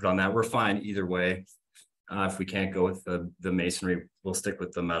have any input on that, we're fine either way. If we can't go with the masonry, we'll stick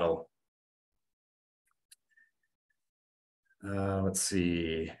with the metal. Let's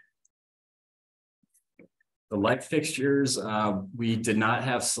see. The light fixtures, we did not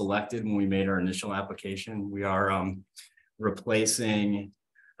have selected when we made our initial application. We are replacing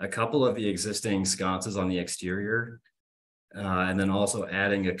a couple of the existing sconces on the exterior, and then also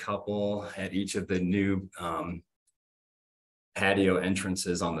adding a couple at each of the new patio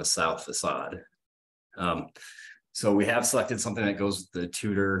entrances on the south facade. So we have selected something that goes with the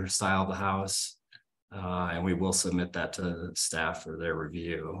Tudor style of the house, and we will submit that to staff for their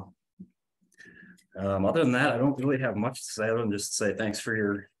review. Other than that, I don't really have much to say other than just say thanks for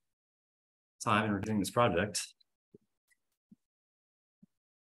your time in reviewing this project.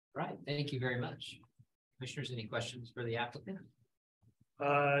 Right, thank you very much. Commissioners, any questions for the applicant?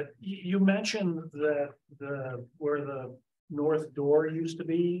 You mentioned that where the north door used to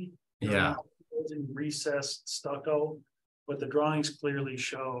be, yeah, in recessed stucco, but the drawings clearly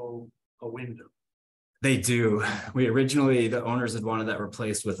show a window. They do. We originally, the owners had wanted that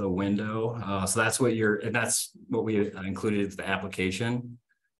replaced with a window. So that's what that's what we included in the application.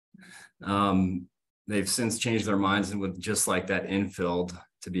 They've since changed their minds and would just like that infilled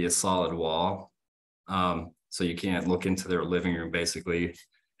to be a solid wall. So you can't look into their living room basically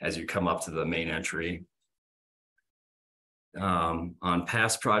as you come up to the main entry. On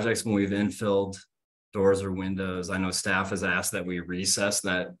past projects, when we've infilled doors or windows, I know staff has asked that we recess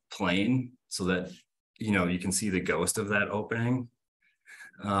that plane so that, you know, you can see the ghost of that opening.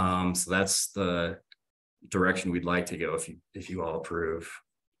 So that's the direction we'd like to go if you all approve.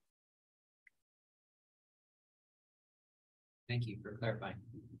 Thank you for clarifying.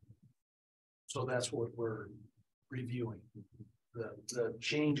 So that's what we're reviewing, the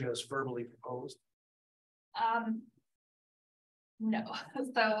changes verbally proposed. No,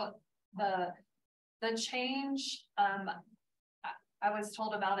 so the change, I was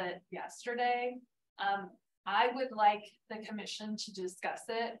told about it yesterday. I would like the commission to discuss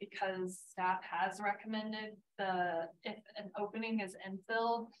it because staff has recommended if an opening is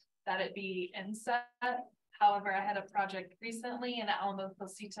infilled, that it be inset. However, I had a project recently in Alamo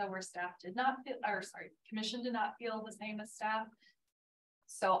Placita where staff did not feel, or sorry, commission did not feel the same as staff.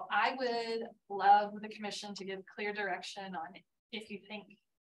 So I would love the commission to give clear direction on if you think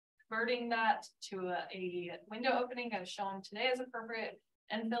converting that to a window opening as shown today is appropriate,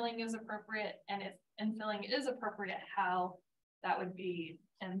 infilling is appropriate, and if infilling is appropriate, how that would be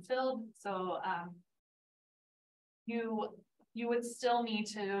infilled. So you would still need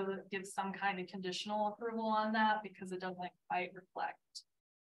to give some kind of conditional approval on that because it doesn't quite reflect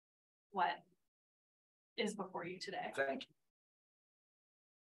what is before you today. Thank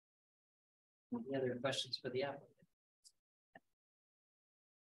you. Any other questions for the applicant?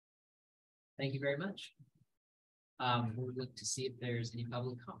 Thank you very much. We'll look to see if there's any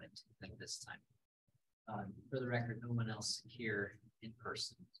public comment at this time. For the record, no one else here in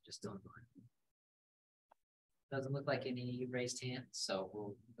person, just online. Doesn't look like any raised hands, so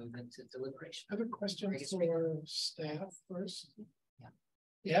we'll move into deliberation. Other questions for staff first? Yeah.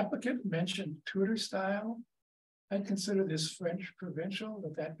 The applicant mentioned Tudor style. I'd consider this French provincial.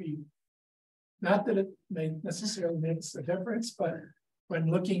 Would that be, not that it may necessarily makes a difference, but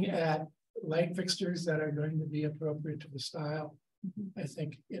when looking at light fixtures that are going to be appropriate to the style, I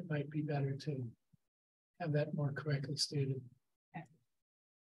think it might be better to have that more correctly stated.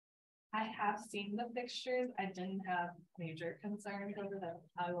 I have seen the fixtures. I didn't have major concerns over them.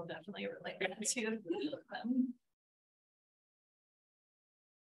 I will definitely relate that to them.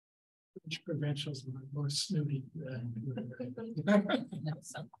 Which provincials are more snooty than.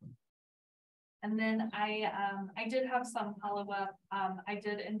 And then I did have some follow-up. I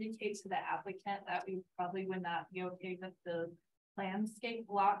did indicate to the applicant that we probably would not be okay with the landscape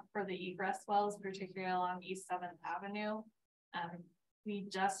block for the egress wells, particularly along East 7th Avenue. We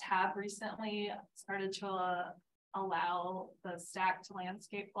just have recently started to allow the stacked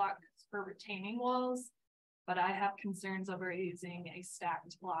landscape blocks for retaining walls, but I have concerns over using a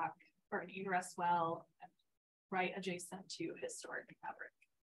stacked block for an egress well right adjacent to historic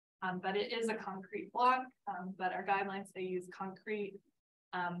fabric. But it is a concrete block, but our guidelines, they use concrete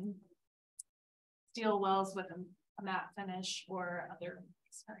steel wells with a matte finish or other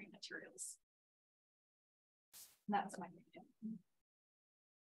masonry materials. And that's my opinion.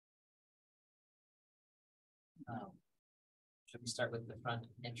 Should we start with the front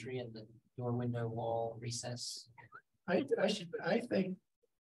entry and the door, window, wall, recess? I think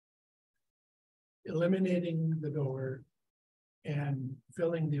eliminating the door and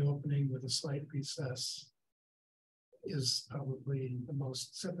filling the opening with a slight recess is probably the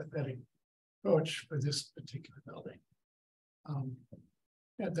most sympathetic approach for this particular building.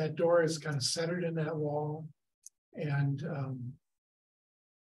 That door is kind of centered in that wall, and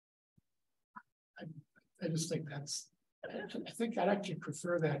I just think that's, I think I'd actually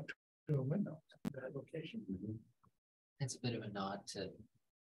prefer that to a window, that location. It's a bit of a nod to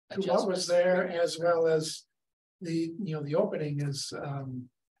what was there, as well as the, you know, the opening is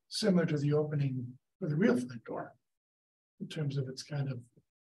similar to the opening for the real front door in terms of it's kind of,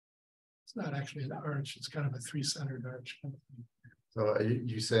 it's not actually an arch, it's kind of a three-centered arch. So are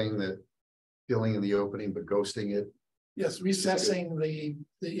you saying that filling in the opening but ghosting it? Yes, recessing the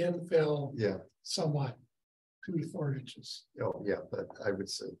infill. Yeah. Somewhat, 2 to 4 inches. Oh, yeah, but I would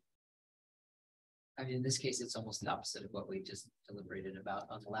say. I mean, in this case, it's almost the opposite of what we just deliberated about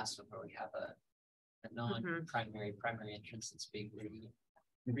on the last one, where we have a non-primary primary entrance that's being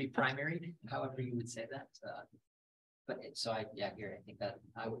re-primaried, however you would say that. But so Gary, I think that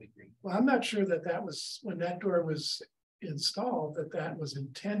I would agree. Well, I'm not sure that that was, when that door was installed, that was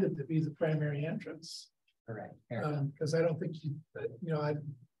intended to be the primary entrance. Correct. Because I don't think I'd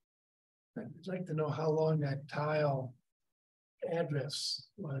like to know how long that tile address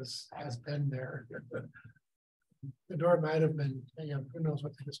has been there. The door might have been, who knows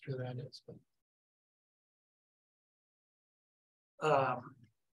what the history of that is, but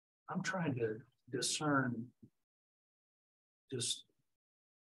I'm trying to discern just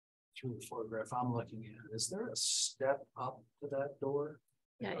through the photograph I'm looking at. Is there a step up to that door?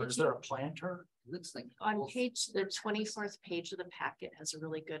 Yeah, Or is there a planter? It looks like. On both- the 24th page of the packet has a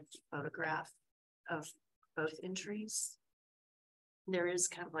really good photograph of both entries. There is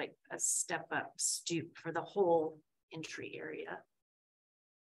kind of like a step up stoop for the whole entry area.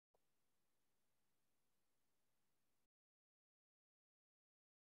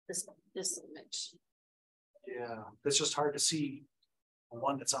 This image. Yeah, it's just hard to see. The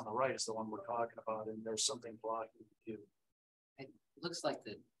one that's on the right is the one we're talking about, and there's something blocking the view. It looks like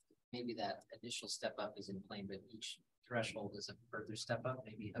maybe that initial step up is in plane, but each threshold is a further step up,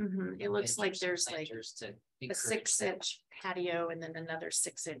 maybe. It looks like there's like to a encourage 6-inch patio and then another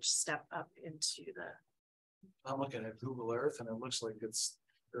 6-inch step up into the. I'm looking at Google Earth and it looks like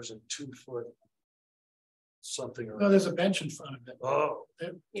there's a 2-foot something. No, there's a bench in front of it. Oh,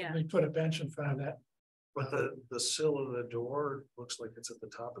 Yeah. They put a bench in front of that. but the sill of the door looks like it's at the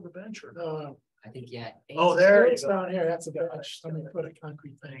top of the bench or? No, I think, yeah. Oh, there you it's go. down here. That's a bench. Somebody put a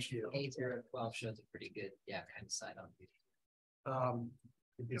concrete bench. Thank you. 8 through 12 shows a pretty good, kind of side on view.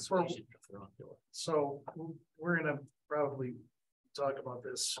 If we're- So we're gonna probably talk about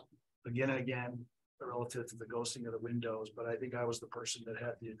this again and again relative to the ghosting of the windows, but I think I was the person that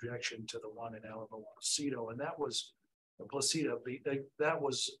had the objection to the one in Alamo Placido, and that was the Placido. That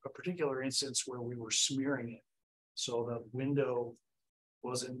was a particular instance where we were smearing it. So the window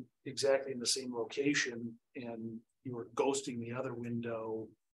wasn't exactly in the same location and you were ghosting the other window,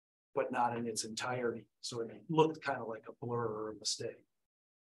 but not in its entirety. So it looked kind of like a blur or a mistake.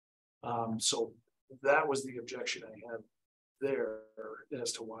 So that was the objection I had there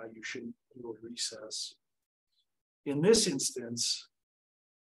as to why you shouldn't do a recess. In this instance,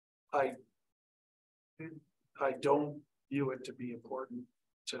 I don't view it to be important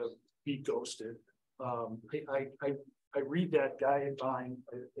to be ghosted. I read that guideline,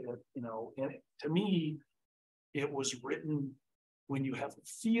 and to me, it was written when you have a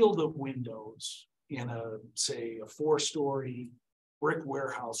field of windows in say a 4-story brick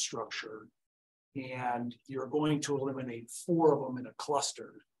warehouse structure, and you're going to eliminate 4 of them in a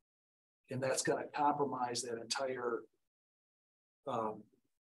cluster, and that's going to compromise that entire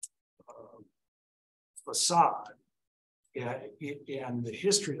facade. And the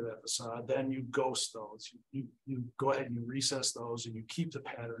history of that facade, then you ghost those. You go ahead and you recess those, and you keep the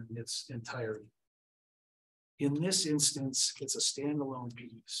pattern in its entirety. In this instance, it's a standalone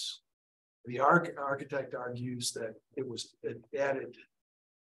piece. The architect argues that it was added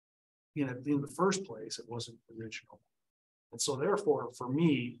in the first place. It wasn't original. And so therefore, for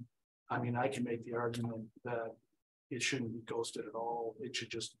me, I mean, I can make the argument that it shouldn't be ghosted at all. It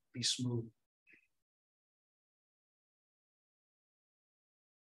should just be smooth.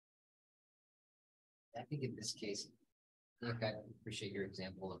 I think in this case, look, I appreciate your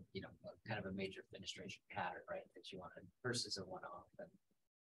example of, kind of a major fenestration pattern, right? That you wanted versus a one-off. And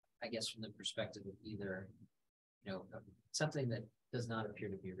I guess from the perspective of either, something that does not appear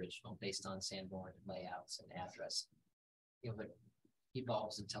to be original based on Sanborn layouts and address, but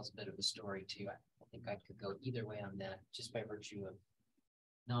evolves and tells a bit of a story too. I think I could go either way on that, just by virtue of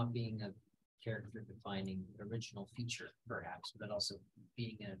not being a character defining original feature, perhaps, but also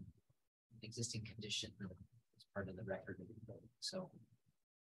being an existing condition as part of the record of the building. So,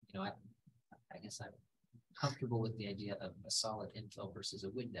 I guess I'm comfortable with the idea of a solid infill versus a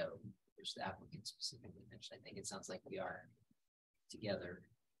window, which the applicant specifically mentioned. I think it sounds like we are together.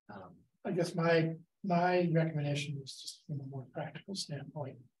 I guess my recommendation was just from a more practical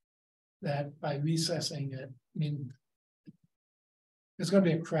standpoint, that by recessing it, I mean, there's going to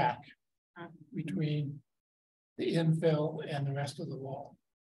be a crack between the infill and the rest of the wall.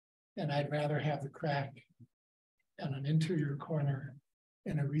 And I'd rather have the crack on an interior corner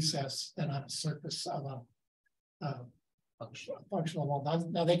in a recess than on a surface of a functional wall.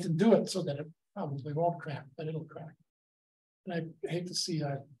 Now they can do it so that it probably won't crack, but it'll crack. And I hate to see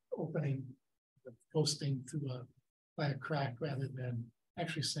an opening ghosting through by a crack rather than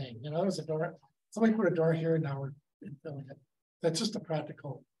actually saying, there's a door. Somebody put a door here, and now we're infilling it. That's just a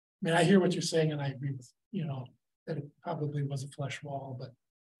practical. I mean, I hear what you're saying, and I agree with that it probably was a flush wall, but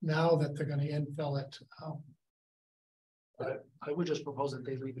now that they're going to infill it, I would just propose that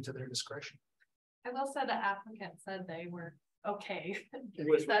they leave it to their discretion. I will say the applicant said they were okay With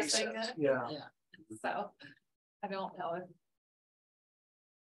recessing recess, it. yeah. So I don't know if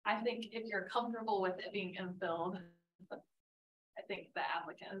I think if you're comfortable with it being infilled, I think the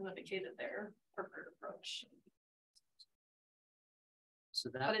applicant has indicated their preferred approach. So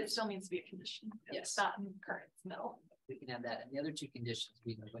but it still needs to be a condition. Yes. It's not in current middle. we can have that. And the other two conditions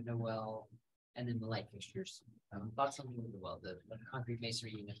being the window well and then the light fixtures. Thoughts on the window well, the concrete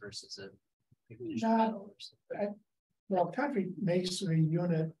masonry unit versus a. Well, concrete masonry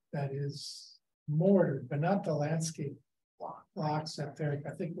unit that is mortared, but not the landscape blocks up there,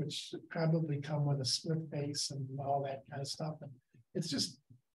 I think, which probably come with a split face and all that kind of stuff. And it's just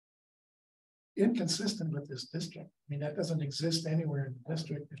inconsistent with this district. I mean, that doesn't exist anywhere in the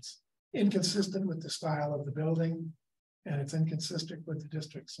district. It's inconsistent with the style of the building, and it's inconsistent with the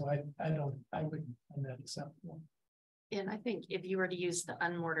district. So I would find that acceptable. And I think if you were to use the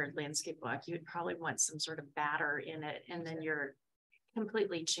unmortared landscape block, you would probably want some sort of batter in it, and then you're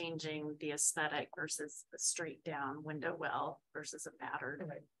completely changing the aesthetic versus the straight down window well versus a battered.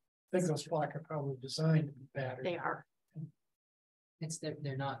 Right. I think those block are probably designed to be battered. They are.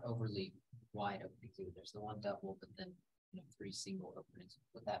 They're not overly wide openings either. There's the one double, but then 3 single openings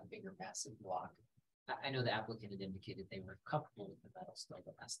with that bigger massive block. I know the applicant had indicated they were comfortable with the metal still,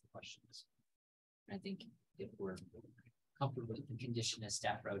 but ask the questions. I think if we're comfortable with the condition as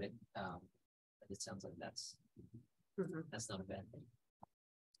staff wrote it, but it sounds like that's not a bad thing.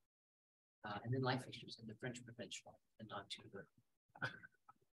 And then light fixtures and the French provincial and not too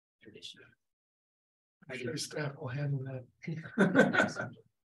traditional. I'm sure staff will handle that.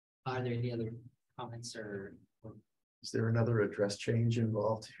 Are there any other comments or is there another address change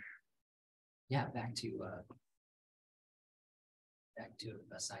involved? Yeah, back to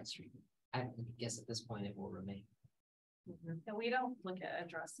a side street. I guess at this point it will remain. And we don't look at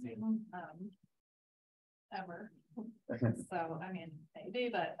addressing ever. So I mean, maybe,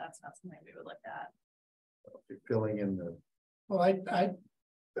 but that's not something we would look at. You're filling in the. Well, I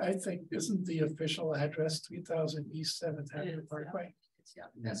think isn't the official address 3000 East 7th Avenue Parkway? Yeah,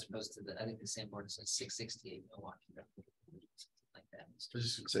 as opposed to the, I think the same board says 668 Milwaukee. Like that.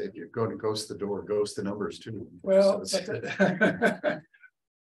 Just say if you're going to ghost the door, ghost the numbers too. Well, so the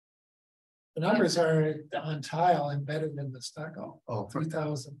numbers are on tile embedded in the stucco. Oh,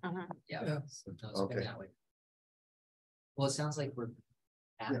 3000. Yeah. Okay. Well, it sounds like we're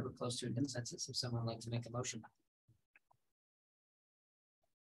close to a consensus. If someone would like to make a motion.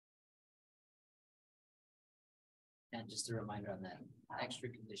 And just a reminder on that extra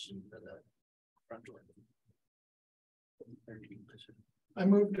condition for the front door. I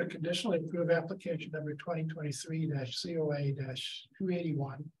moved to conditionally approve application number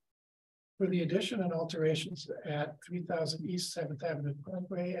 2023-COA-281 for the addition and alterations at 3000 East 7th Avenue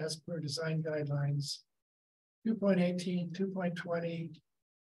Parkway as per design guidelines 2.18, 2.20,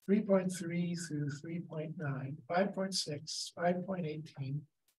 3.3 through 3.9, 5.6, 5.18,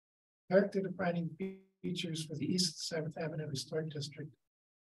 character defining features for the East 7th Avenue Historic District,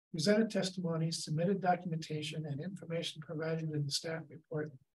 presented testimony, submitted documentation, and information provided in the staff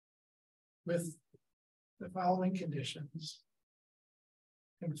report with the following conditions.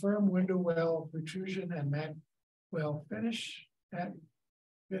 Confirm window well protrusion and mat well finish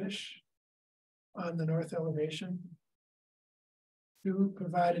on the north elevation. 2,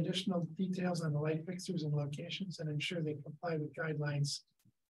 provide additional details on the light fixtures and locations and ensure they comply with guidelines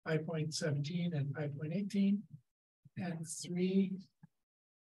 5.17 and 5.18. And 3,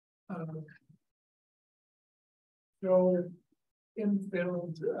 show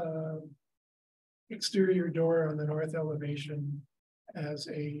infilled exterior door on the north elevation as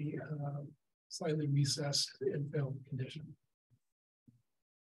a slightly recessed infill condition.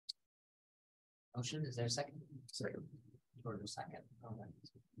 Motion, is there a second? Second. Or a second. All right.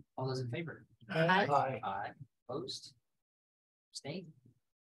 All those in favor? Aye. Aye. Opposed? Abstained?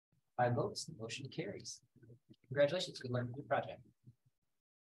 5 votes, the motion carries. Congratulations, good luck with your project.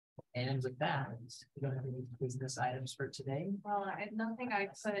 And with that, we don't have any business items for today. Well, nothing I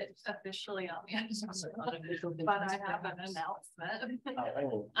put officially on the agenda, but I have an announcement.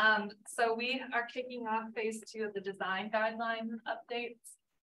 So we are kicking off phase 2 of the design guideline updates.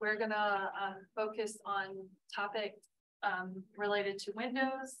 We're gonna focus on topics related to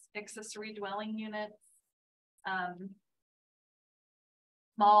windows, accessory dwelling units,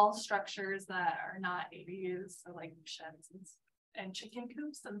 small structures that are not ADUs, so like sheds and chicken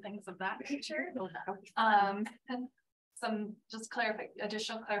coops and things of that nature. Some just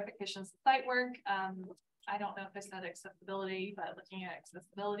additional clarifications to site work. I don't know if I said accessibility, but looking at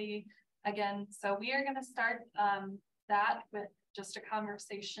accessibility again. So we are going to start that with just a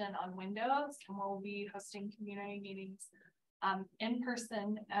conversation on windows, and we'll be hosting community meetings in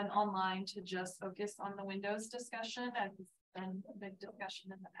person and online to just focus on the windows discussion, as has been a big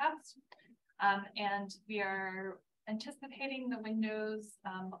discussion in the past. And we are anticipating the windows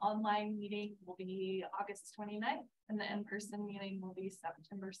online meeting will be August 29th, and the in-person meeting will be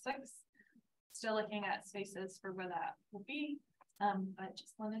September 6th. still looking at spaces for where that will be. But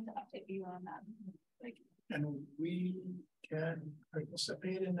just wanted to update you on that. And we can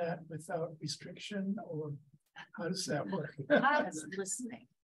participate in that without restriction, or how does that work? Listening.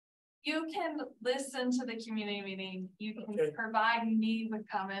 You can listen to the community meeting. You can Okay. provide me with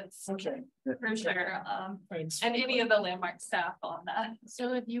comments. Okay. For sure. Thanks. And any of the landmark staff on that.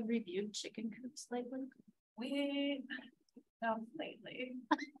 So have you reviewed chicken coops lately? We, not lately,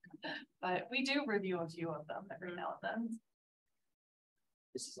 but we do review a few of them every now and then.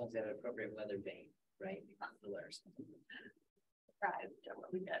 This is like that appropriate weather vane, right? Right, Get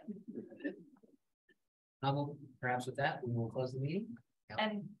what we get. Well, perhaps with that, we will close the meeting.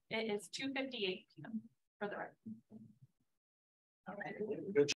 And it is 2:58 p.m. for the record. Good